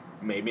 he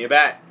made me a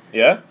bat.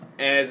 Yeah?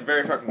 And it's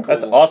very fucking cool.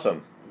 That's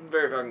awesome.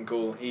 Very fucking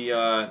cool.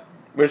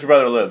 Where's your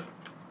brother live?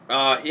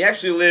 He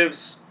actually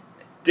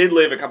did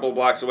live a couple of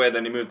blocks away,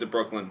 then he moved to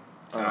Brooklyn.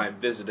 And Oh. I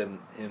visited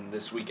him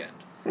this weekend.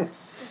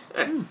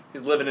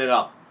 He's living it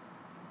up.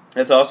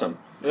 That's awesome.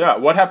 Yeah,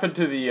 what happened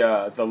to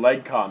the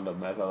leg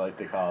condom, as I like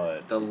to call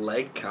it? The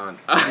leg con.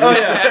 Oh,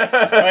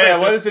 yeah,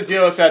 what is the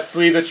deal with that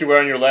sleeve that you wear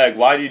on your leg?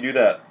 Why do you do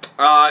that?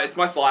 It's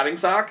my sliding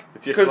sock.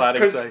 It's your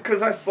sliding sock.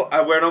 Because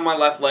I wear it on my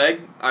left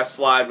leg. I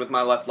slide with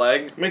my left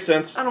leg. Makes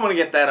sense. I don't want to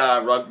get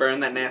that rug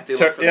burn, that nasty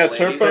look for the ladies.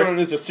 turf burn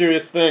is a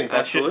serious thing.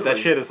 That shit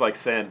Absolutely. is like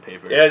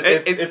sandpaper. Yeah,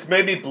 It's- it's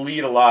made me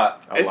bleed a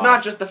lot. A It's lot.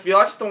 not just the feel.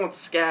 I just don't want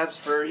scabs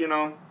for,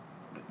 The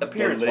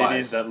appearance ladies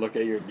wise. that look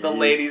at your knees. The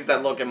ladies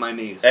that look at my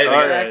knees. Hey, they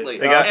got- exactly.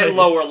 they got- and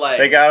lower legs.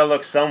 They gotta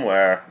look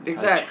somewhere.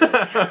 Exactly.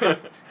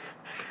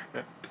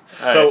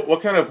 So,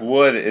 what kind of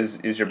wood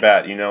is your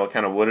bat? You know what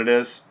kind of wood it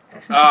is?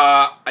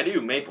 I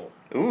do maple.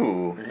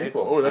 Ooh.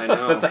 Maple. Oh, that's I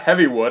know. a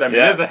heavy wood. I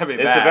mean, it is a heavy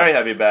bat. It's a very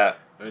heavy bat.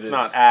 It's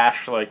not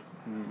ash like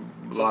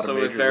a It's lot also of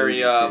a major very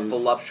league issues.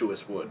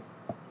 voluptuous wood.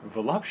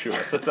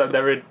 Voluptuous. I've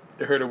never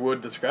heard a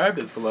wood described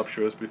as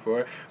voluptuous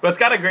before. But it's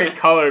got a great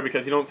color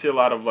because you don't see a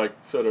lot of like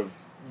sort of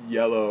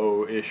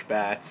yellowish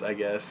bats. I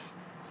guess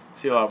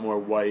see a lot more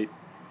white.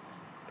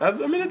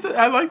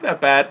 I like that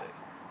bat.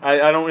 I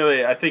don't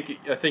really. I think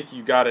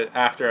you got it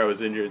after I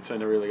was injured, so I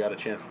never really got a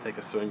chance to take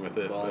a swing with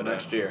it. Well, but,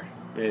 next year.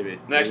 maybe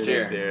Next Maybe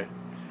year. this year.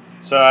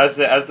 So, as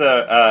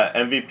the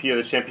MVP of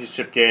the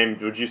championship game,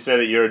 would you say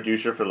that you're a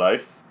doucher for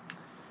life?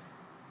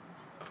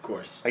 Of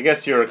course. I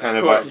guess you're kind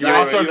Of of. course. You Yeah,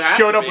 also you have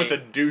showed to up be. with a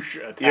douche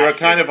attached. You're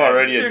kind of to your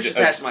already Douche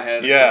attached to my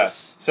head. Of Yeah.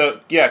 course. So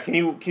yeah, can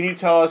you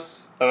tell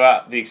us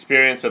about the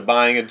experience of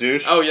buying a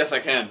douche? Oh yes, I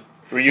can.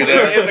 Were you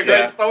there? It's a great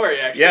yeah. story,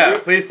 actually. Yeah,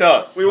 please tell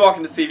us. We walk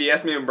into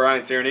CVS, me and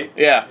Brian Tierney.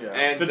 Yeah. Yeah.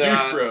 And, the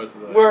douche bros.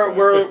 though.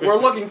 We're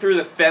looking through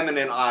the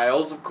feminine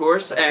aisles, of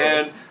course,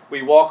 and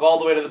we walk all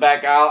the way to the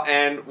back aisle,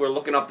 and we're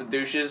looking up the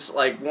douches.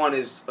 Like one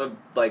is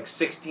like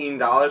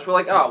 $16. We're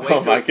like, oh, way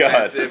Oh too my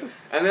God. expensive.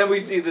 And then we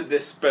see the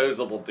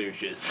disposable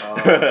douches. Oh,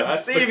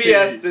 that's the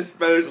CVS key.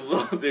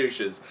 disposable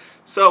douches.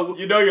 So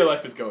You know your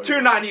life is going.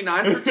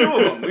 $2.99 for two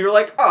of them. We were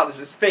like, oh,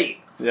 this is fate.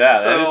 Yeah,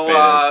 that is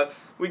faded.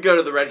 We go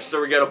to the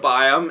register, we go to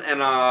buy them,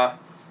 and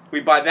we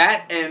buy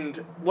that and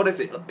what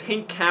is it?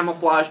 Pink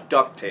camouflage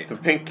duct tape. The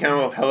pink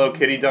camo Hello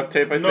Kitty duct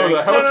tape, I think. No,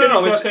 the Hello No, no, Kitty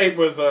no, duct it's- tape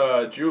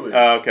was Julie's.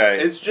 Oh,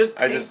 okay. It's just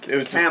pink it was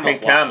just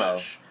pink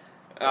camouflage.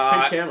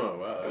 camo. Pink camo.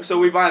 Wow. So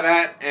we buy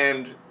that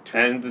and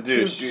And the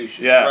douche. two douches.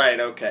 Yeah. Right.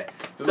 Okay.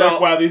 It's So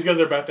like, wow, these guys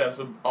are about to have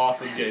some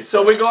awesome gay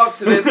so we go up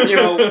to this,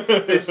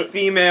 this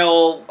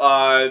female,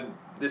 Was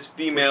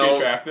she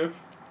attractive?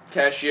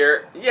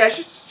 cashier. Yeah,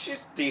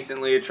 she's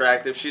decently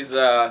attractive. She's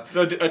So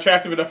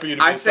attractive enough for you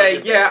to. I be say,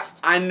 so yeah, embarrassed.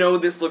 I know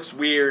this looks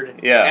weird.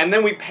 Yeah. And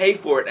then we pay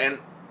for it, and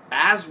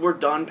as we're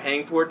done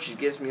paying for it, she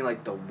gives me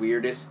like the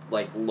weirdest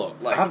look.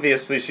 Like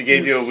Obviously, she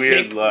gave you a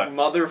weird sick look.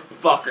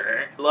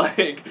 motherfucker.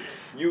 Like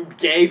you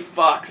gay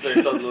fucks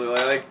or something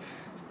like.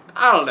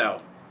 I don't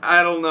know.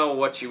 I don't know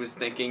what she was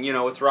thinking.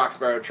 It's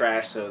Roxborough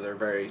trash, so they're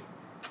very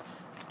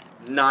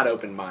not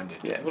open-minded.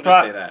 Yeah. We'll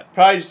just say that.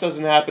 Probably just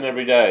doesn't happen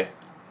every day.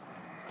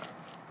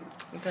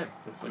 Okay.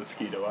 It's a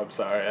mosquito. I'm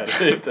sorry. I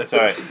didn't- It's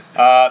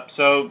alright.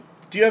 So,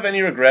 do you have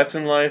any regrets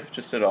in life?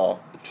 Just at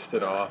all? Just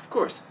at all. Of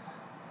course.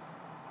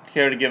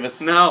 Care to give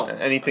us No.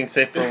 anything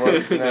safe for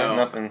work? No.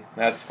 Nothing.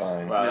 That's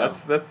fine. Wow, No.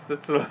 that's a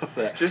little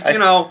sad. Just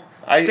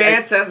I-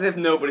 dance as if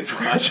nobody's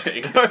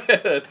watching. Okay,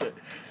 that's it.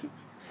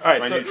 All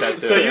right, My so, new tattoo.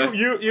 so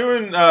you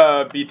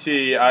and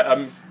BT,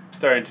 I'm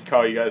starting to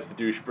call you guys the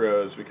douche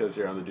bros because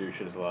you're on the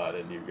douches a lot,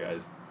 and you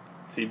guys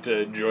seem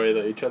to enjoy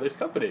each other's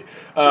company.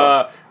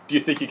 Sure. Do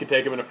you think you can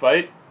take him in a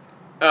fight?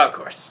 Of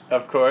course.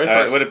 Of course.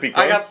 Would it be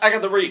close? I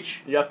got the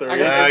reach. You got the I reach.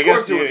 got- I Of guess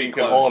course it would be you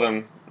can close. hold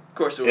him. Of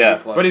course it would Yeah.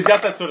 be close. But he's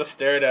got that sort of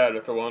stare down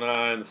with the one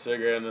eye and the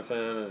cigarette in his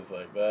hand, and it's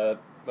like that.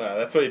 Wow,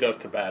 that's what he does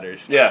to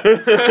batters. Yeah.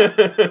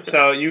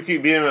 So you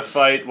could be in a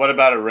fight. What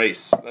about a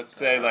race? Let's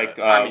say like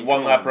I mean, one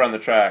come lap on. around the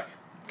track.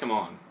 Come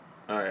on.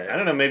 All right. I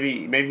don't know.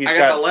 Maybe he's I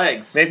got the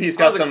legs. Maybe he's I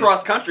got was some. a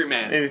cross country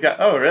man. Maybe he's got.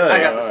 Oh really? I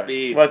got the Alright.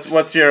 speed.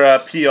 What's your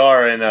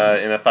PR in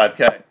a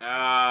 5K?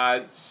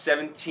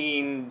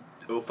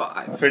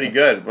 17:05. Pretty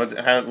good. When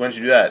did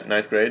you do that?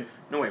 9th grade.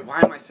 No wait, why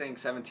am I saying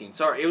 17?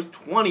 Sorry, it was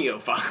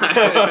 20:05.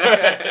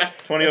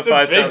 20:05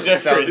 That's a big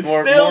sounds difference.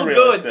 more Still more good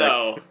realistic.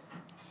 though.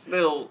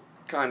 Still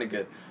kind of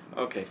good.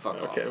 Okay, fuck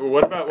off. Okay. Well,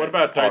 what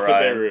about darts of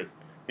Alright. Beirut?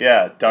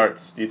 Yeah,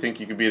 darts. Do you think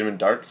you could beat him in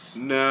darts?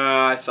 No,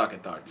 I suck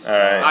at darts.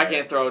 Alright. I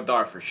can't throw a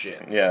dart for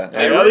shit. Yeah.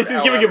 Hey, At least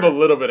he's giving him a however.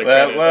 little bit of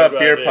Well, credit. what about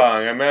beer Yeah.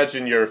 pong? I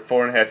imagine you're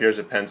 4.5 years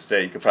at Penn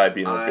State. You could probably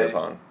beat him with beer I-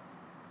 pong.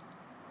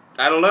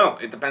 I don't know.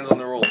 It depends on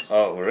the rules.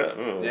 Oh, really?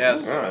 Ooh.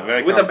 Yes.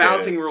 Very With the complicated.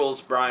 bouncing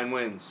rules, Brian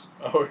wins.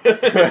 Oh,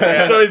 really?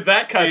 So he's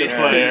that kind of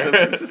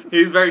player.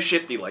 He's very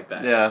shifty like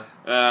that.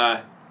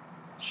 Yeah.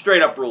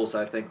 Straight up rules,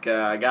 I think.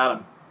 I got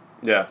him.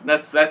 Yeah.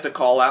 That's a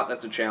call out.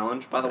 That's a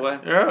challenge, by the way.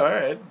 Yeah, all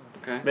right.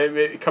 Okay.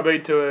 Maybe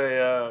coming to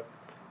a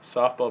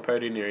softball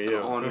party near you.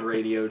 On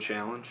radio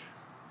challenge.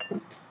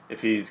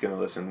 If he's gonna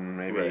listen,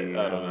 maybe.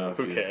 Right, I don't know. if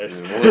Who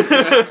he's-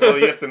 cares? Well,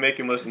 you have to make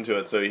him listen to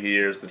it so he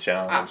hears the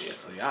challenge.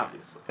 Obviously. Yeah.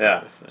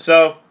 Obviously.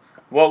 So,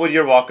 what would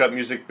your walk-up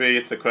music be?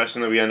 It's the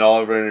question that we end all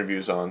of our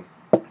interviews on.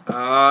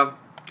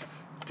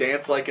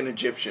 Dance like an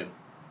Egyptian.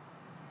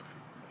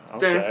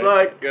 Okay. Dance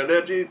like an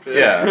Egyptian.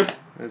 Yeah.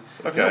 It's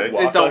Isn't okay. it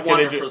walk It's a like an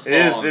wonderful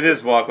Egyptian? song. It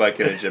is walk like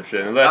an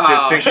Egyptian, unless Oh.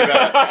 you're thinking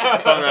about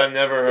a song that I've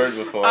never heard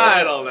before.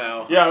 I don't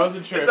know. Yeah, I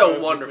wasn't sure. It's if I a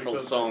was wonderful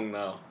missing song,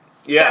 though.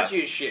 Yeah.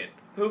 Catchy as shit.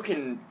 Who I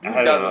don't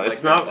doesn't know. like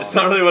It's that not. song? It's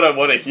not really what I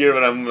want to hear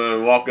when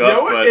I'm walk Yeah,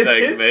 up, what- but it's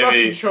like his maybe.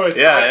 fucking choice.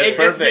 Yeah, It it's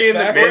gets me perfect. in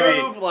the Maybe.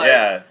 groove, like-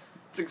 Yeah.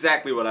 It's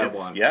exactly what I It's,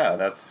 want. yeah,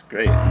 that's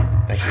great.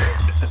 Thank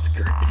you. That's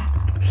great.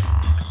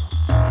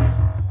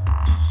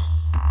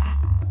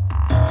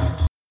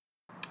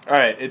 All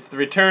right, it's the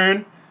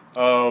return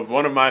of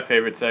one of my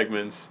favorite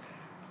segments,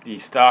 the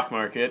stock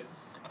market.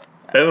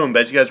 Boom!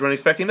 Bet you guys weren't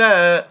expecting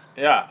that.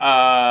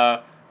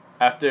 Yeah,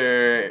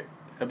 after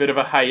a bit of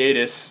a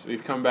hiatus,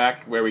 we've come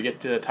back where we get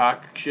to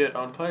talk shit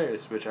on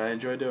players, which I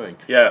enjoy doing.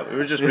 Yeah, we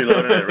were just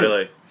reloading it,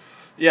 really.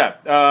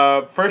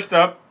 Yeah, first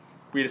up,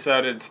 we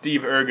decided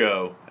Steve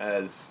Ergo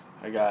as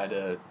a guy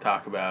to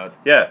talk about.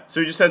 Yeah,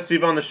 so we just had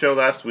Steve on the show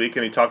last week,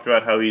 and he talked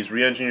about how he's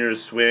re-engineered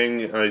his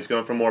swing. He's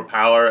going for more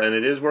power, and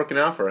it is working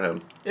out for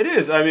him. It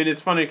is. I mean, it's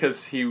funny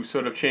because he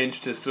sort of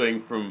changed his swing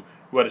from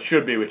what it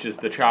should be, which is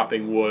the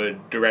chopping wood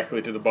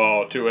directly to the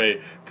ball, to a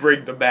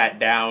bring the bat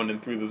down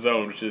and through the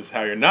zone, which is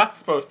how you're not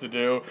supposed to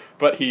do,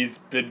 but he's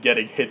been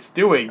getting hits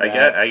doing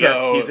that. I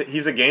guess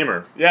he's a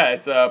gamer. Yeah,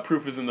 it's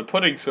proof is in the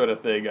pudding sort of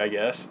thing, I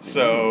guess.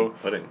 So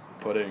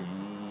pudding.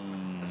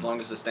 As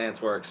long as the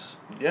stance works.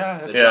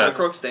 Yeah, The Yeah. Sean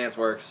Crook stance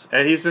works.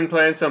 And he's been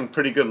playing some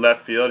pretty good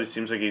left field. He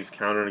seems like he's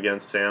countering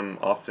against Sam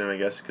often, I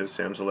guess, because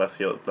Sam's a left.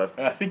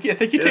 I think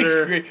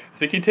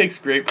he takes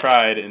great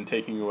pride in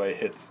taking away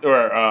hits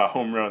or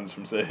home runs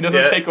from Sam. He doesn't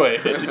Yeah. take away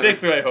hits. He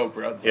takes away home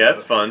runs. Yeah,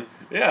 it's fun.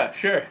 Yeah,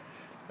 sure.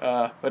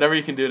 Whatever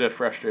you can do to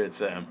frustrate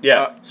Sam.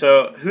 Yeah.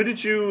 So who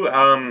did you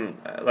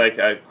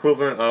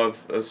equivalent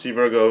of Steve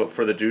Ergo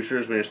for the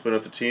douchers when you're splitting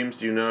up the teams?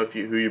 Do you know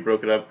who you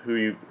broke it up,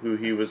 who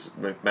he was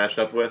matched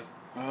up with?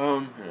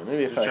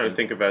 Maybe if Just trying to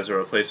think of as a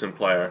replacement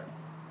player.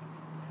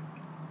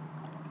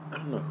 I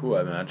don't know who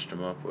I matched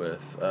him up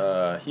with.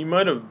 He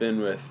might have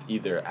been with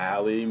either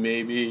Ali,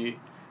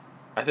 maybe.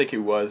 I think he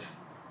was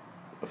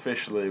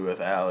officially with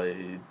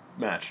Ali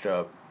matched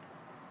up.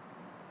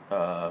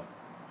 I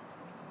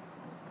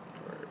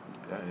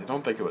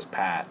don't think it was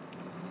Pat.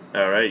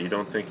 All right, you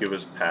don't think it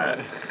was Pat?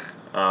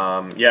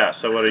 Yeah.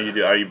 So what are you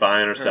do? Are you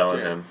buying or selling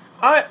him?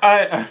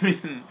 I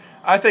mean,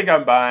 I think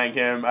I'm buying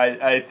him.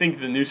 I think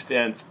the new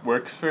stance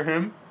works for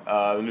him.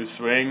 The new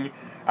swing.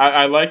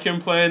 I like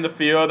him playing the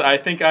field. I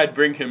think I'd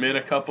bring him in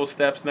a couple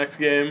steps next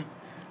game.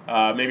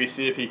 Maybe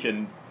see if he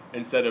can,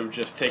 instead of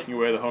just taking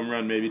away the home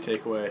run, maybe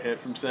take away a hit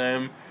from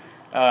Sam.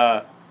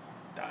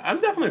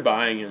 I'm definitely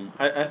buying him.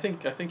 I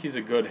think he's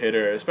a good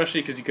hitter,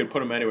 especially because you could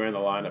put him anywhere in the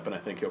lineup, and I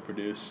think he'll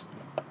produce.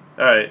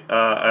 All right.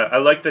 I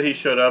like that he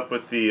showed up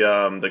with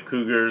the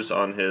Cougars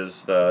on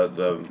his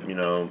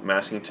the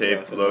masking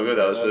tape logo.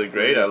 That was really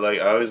great. I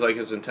always like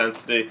his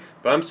intensity,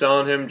 but I'm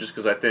selling him just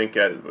because I think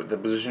at the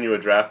position you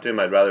would draft him,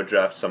 I'd rather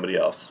draft somebody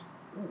else.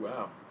 Ooh,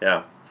 wow.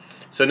 Yeah.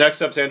 So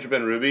next up's Andrew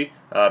Benrubi.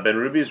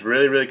 Benrubi's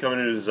really coming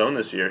into his own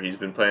this year. He's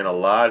been playing a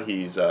lot.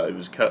 He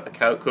was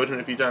coaching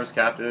a few times,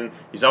 captain.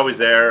 He's always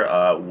there,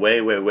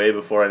 way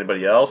before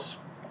anybody else.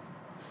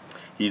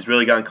 He's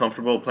really gotten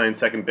comfortable playing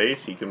second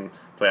base. He can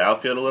play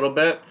outfield a little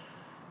bit.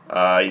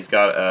 He's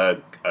got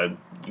a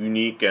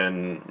unique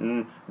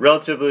and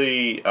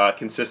relatively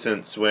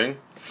consistent swing.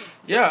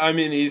 Yeah, I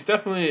mean, he's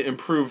definitely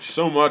improved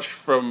so much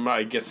from,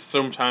 I guess,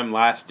 sometime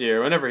last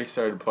year, whenever he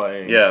started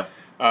playing. Yeah.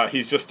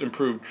 He's just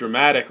improved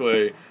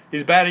dramatically.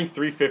 He's batting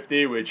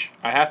 .350, which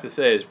I have to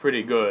say is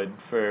pretty good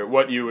for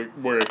what you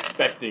were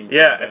expecting.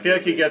 Yeah, I feel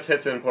like he gets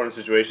hits in important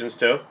situations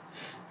too.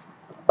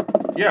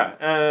 Yeah,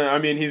 I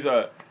mean,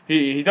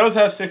 he does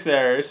have 6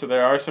 errors, so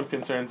there are some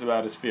concerns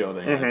about his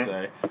fielding, I'd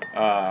say.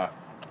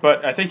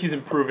 But I think he's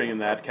improving in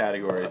that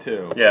category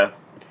too. Yeah.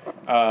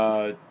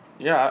 I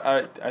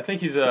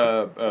think he's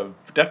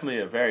definitely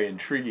a very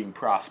intriguing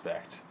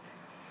prospect.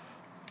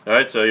 All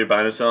right, so you're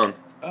buying or selling?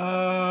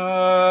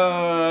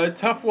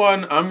 Tough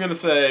one. I'm gonna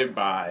say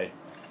buy.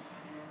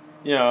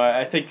 You know,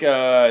 I think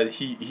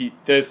he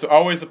there's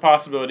always a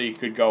possibility he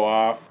could go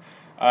off.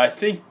 I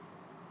think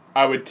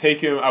I would take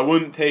him. I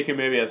wouldn't take him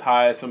maybe as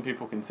high as some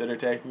people consider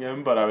taking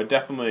him, but I would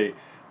definitely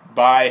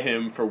buy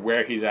him for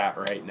where he's at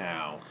right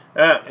now.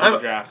 in the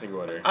drafting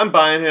order. I'm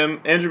buying him.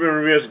 Andrew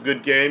Rubio has a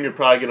good game. You're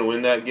probably going to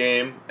win that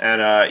game.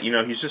 And,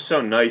 he's just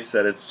so nice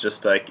that it's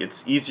just like,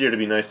 it's easier to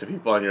be nice to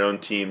people on your own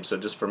team. So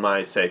just for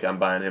my sake, I'm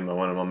buying him. I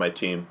want him on my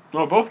team.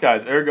 Well, both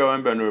guys, Ergo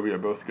and Ben Rubio, are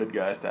both good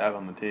guys to have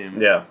on the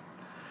team. Yeah.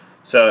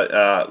 So,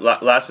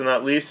 last but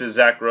not least is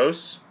Zach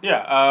Gross.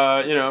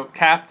 Yeah,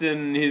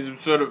 captain,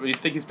 I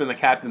think he's been the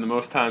captain the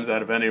most times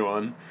out of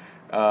anyone.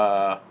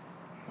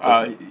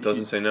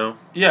 Doesn't say no.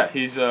 Yeah,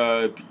 he's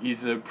a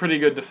pretty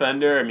good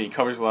defender. I mean, he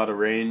covers a lot of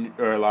range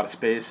or a lot of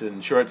space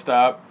in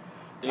shortstop.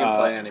 You can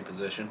play any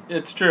position.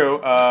 It's true.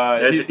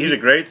 He's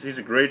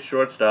a great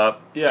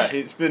shortstop. Yeah,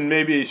 he's been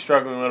maybe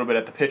struggling a little bit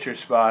at the pitcher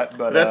spot,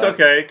 but that's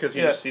okay because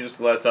he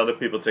just lets other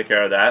people take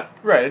care of that.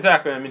 Right,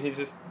 exactly. I mean, he's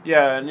just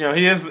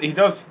he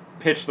does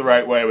pitch the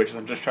right way, which is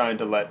I'm just trying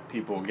to let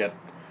people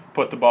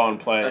put the ball in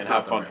play and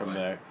have fun from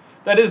there.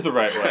 That is the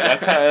right way.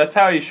 That's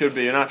how he should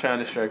be. You're not trying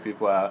to strike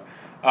people out.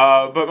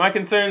 But my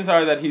concerns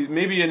are that he's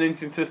maybe an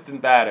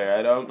inconsistent batter.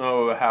 I don't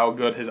know how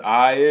good his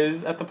eye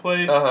is at the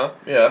plate.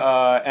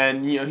 Yeah.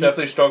 And he's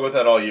definitely struggled with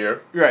that all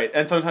year. Right,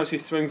 and sometimes he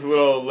swings a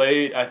little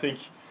late. I think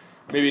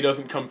maybe he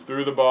doesn't come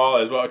through the ball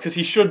as well because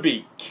he should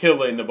be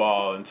killing the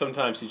ball, and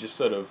sometimes he just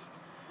sort of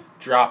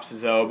drops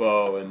his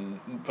elbow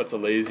and puts a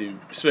lazy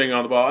swing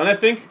on the ball. And I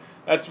think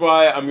that's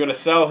why I'm going to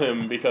sell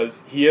him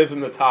because he is in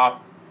the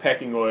top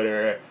pecking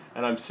order,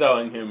 and I'm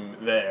selling him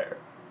there.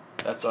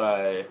 That's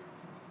why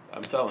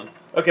I'm selling.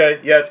 Okay,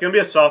 yeah, it's gonna be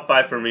a soft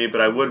buy for me, but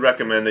I would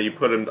recommend that you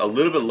put him a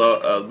little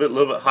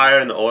bit higher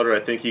in the order. I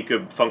think he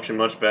could function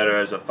much better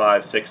as a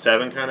 5, 6,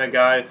 7 kind of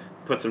guy.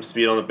 Put some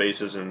speed on the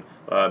bases, and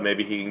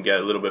maybe he can get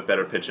a little bit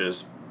better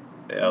pitches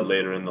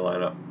later in the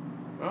lineup.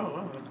 Oh,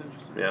 wow, that's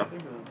interesting. Yeah.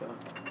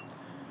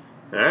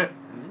 All right.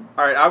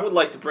 All right, I would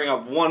like to bring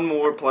up one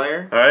more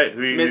player. All right,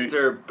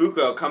 Mr.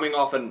 Bucco coming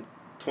off a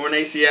torn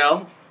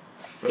ACL.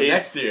 So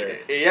next year.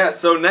 Yeah,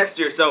 so next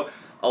year. So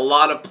a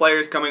lot of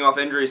players coming off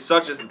injuries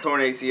such as the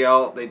torn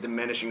ACL, they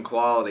diminish in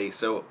quality.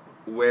 So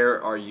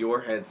where are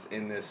your heads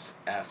in this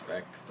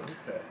aspect?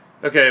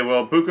 Okay,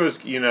 well, Bucco's,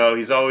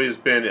 he's always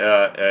been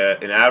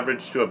an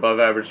average to above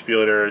average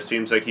fielder. It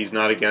seems like he's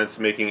not against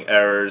making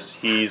errors.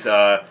 He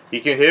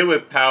can hit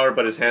with power,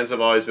 but his hands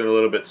have always been a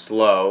little bit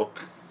slow.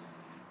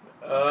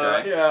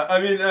 Okay. Yeah, I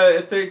mean,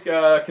 I think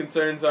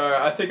concerns are,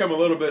 I think I'm a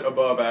little bit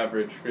above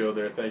average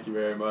fielder, thank you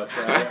very much.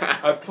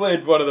 I've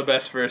played one of the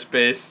best first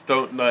base,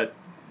 don't let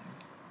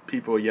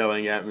people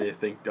yelling at me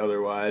think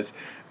otherwise.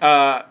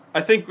 I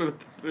think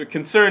the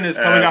concern is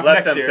coming off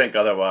next year. Let them think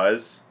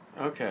otherwise.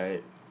 Okay.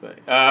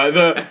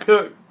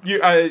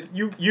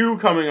 You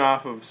coming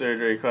off of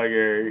surgery,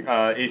 Clegger,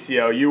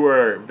 ACL, you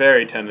were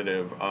very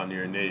tentative on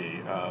your knee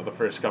the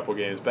first couple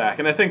games back,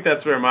 and I think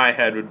that's where my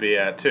head would be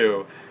at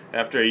too.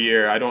 After a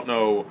year, I don't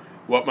know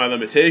what my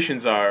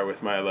limitations are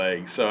with my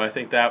legs, so I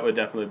think that would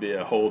definitely be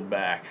a hold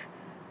back.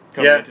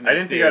 I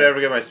didn't think I'd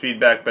ever get my speed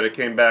back, but it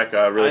came back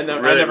really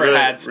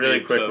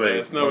quickly. So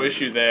there's no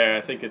issue there.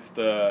 I think it's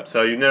the...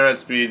 So you've never had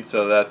speed,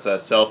 so that's a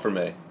sell for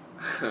me.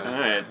 All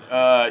right.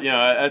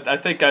 I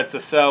think that's a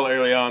sell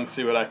early on,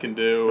 see what I can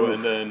do,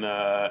 and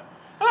then...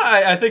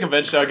 I think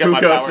eventually I'll get my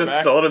power back.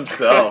 Just sold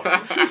himself.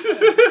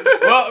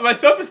 Well, my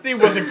self-esteem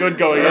wasn't good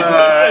going into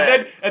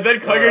this, and then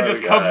Clegger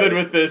just comes in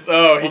with this, he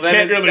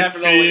can't really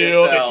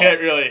field, he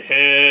can't really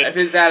hit. If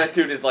his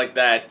attitude is like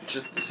that,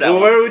 just sell.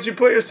 Well, where would you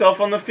put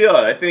yourself on the field?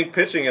 I think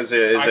pitching is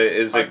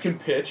I can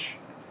pitch.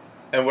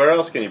 And where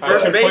else can you play?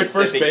 First base,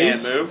 first if he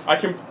base. can't move. I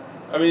can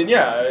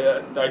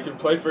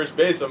play first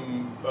base.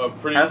 I'm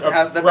pretty.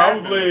 How's the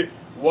probably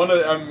one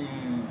of.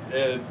 I'm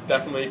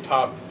definitely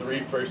top 3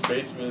 first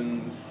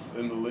basemen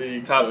in the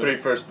league. Top 3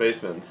 first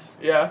basemen.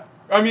 Yeah.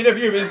 I mean, if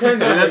you intend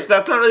that's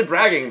not really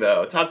bragging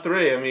though. Top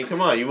 3. I mean,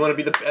 come on, you want to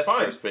be the best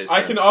first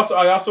baseman. I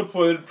also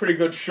played pretty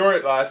good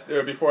short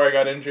before I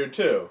got injured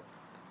too.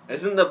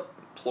 Isn't the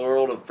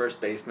plural of first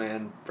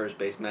baseman?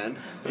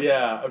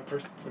 Yeah.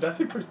 Would I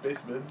say first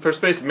baseman?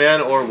 First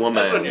baseman or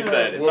woman. That's what you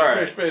said. It's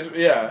alright. First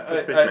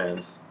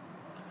baseman's.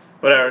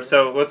 Whatever.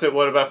 So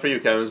what about for you,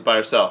 Kevin? Is by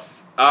yourself?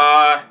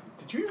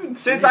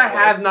 Since I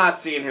have not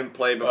seen him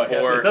play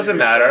before, it doesn't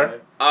matter.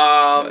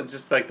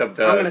 Just like the I'm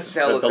gonna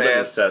sell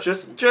his ass.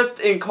 Just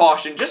in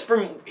caution, just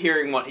from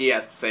hearing what he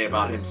has to say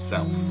about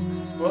himself.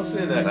 We'll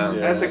see next year.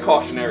 That's a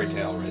cautionary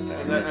tale right there.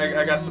 And then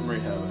I got some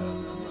rehab.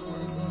 I'm not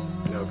worried about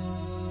it.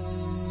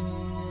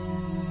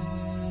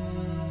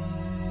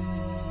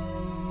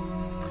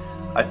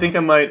 I think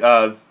I might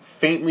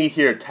faintly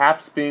hear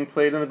taps being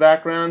played in the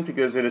background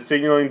because it is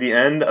signaling the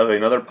end of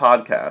another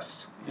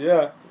podcast.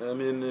 Yeah, I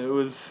mean it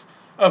was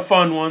a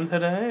fun one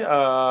today.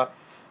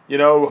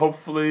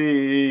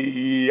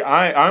 Hopefully,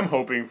 I'm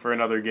hoping for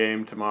another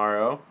game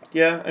tomorrow.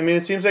 Yeah, I mean,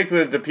 it seems like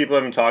the people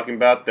I've been talking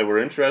about that were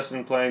interested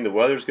in playing, the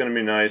weather's going to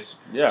be nice.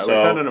 Yeah, so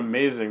we've had an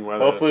amazing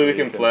weather. Hopefully we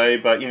can play,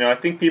 but, I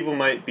think people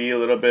might be a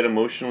little bit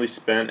emotionally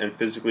spent and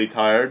physically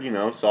tired.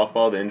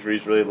 Softball, the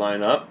injuries really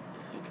line up.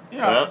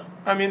 Yeah,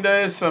 I mean,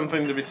 there is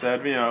something to be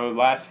said.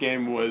 Last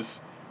game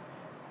was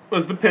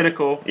the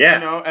pinnacle.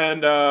 Yeah.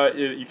 And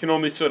you can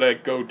only sort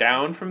of go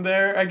down from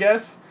there, I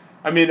guess.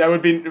 I mean, it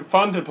would be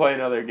fun to play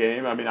another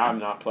game. I mean, I'm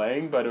not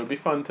playing, but it would be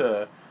fun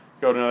to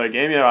go to another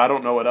game. I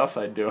don't know what else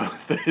I'd do on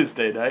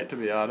Thursday night, to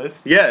be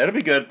honest. Yeah, it'll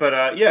be good. But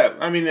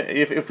I mean,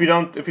 if we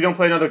don't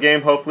play another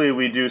game, hopefully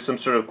we do some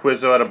sort of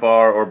quizzo at a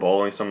bar or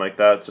bowling, something like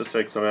that. It's just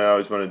like something I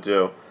always want to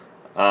do.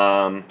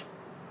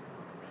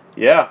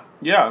 Yeah.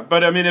 Yeah,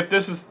 but I mean, if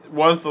this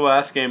was the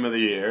last game of the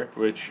year,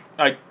 which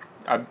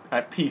I'm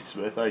at peace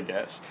with, I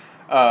guess.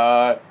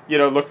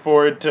 Look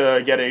forward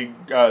to getting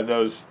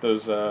those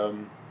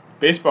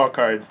baseball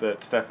cards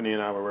that Stephanie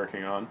and I were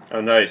working on. Oh,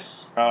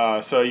 nice.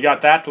 So you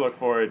got that to look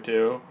forward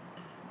to.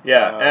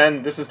 Yeah,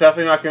 and this is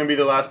definitely not going to be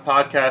the last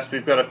podcast.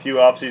 We've got a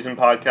few off-season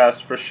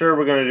podcasts. For sure,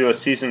 we're going to do a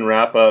season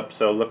wrap-up,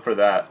 so look for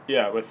that.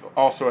 Yeah, with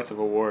all sorts of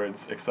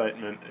awards,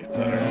 excitement,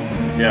 etc.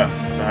 Yeah,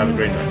 so have a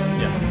great night.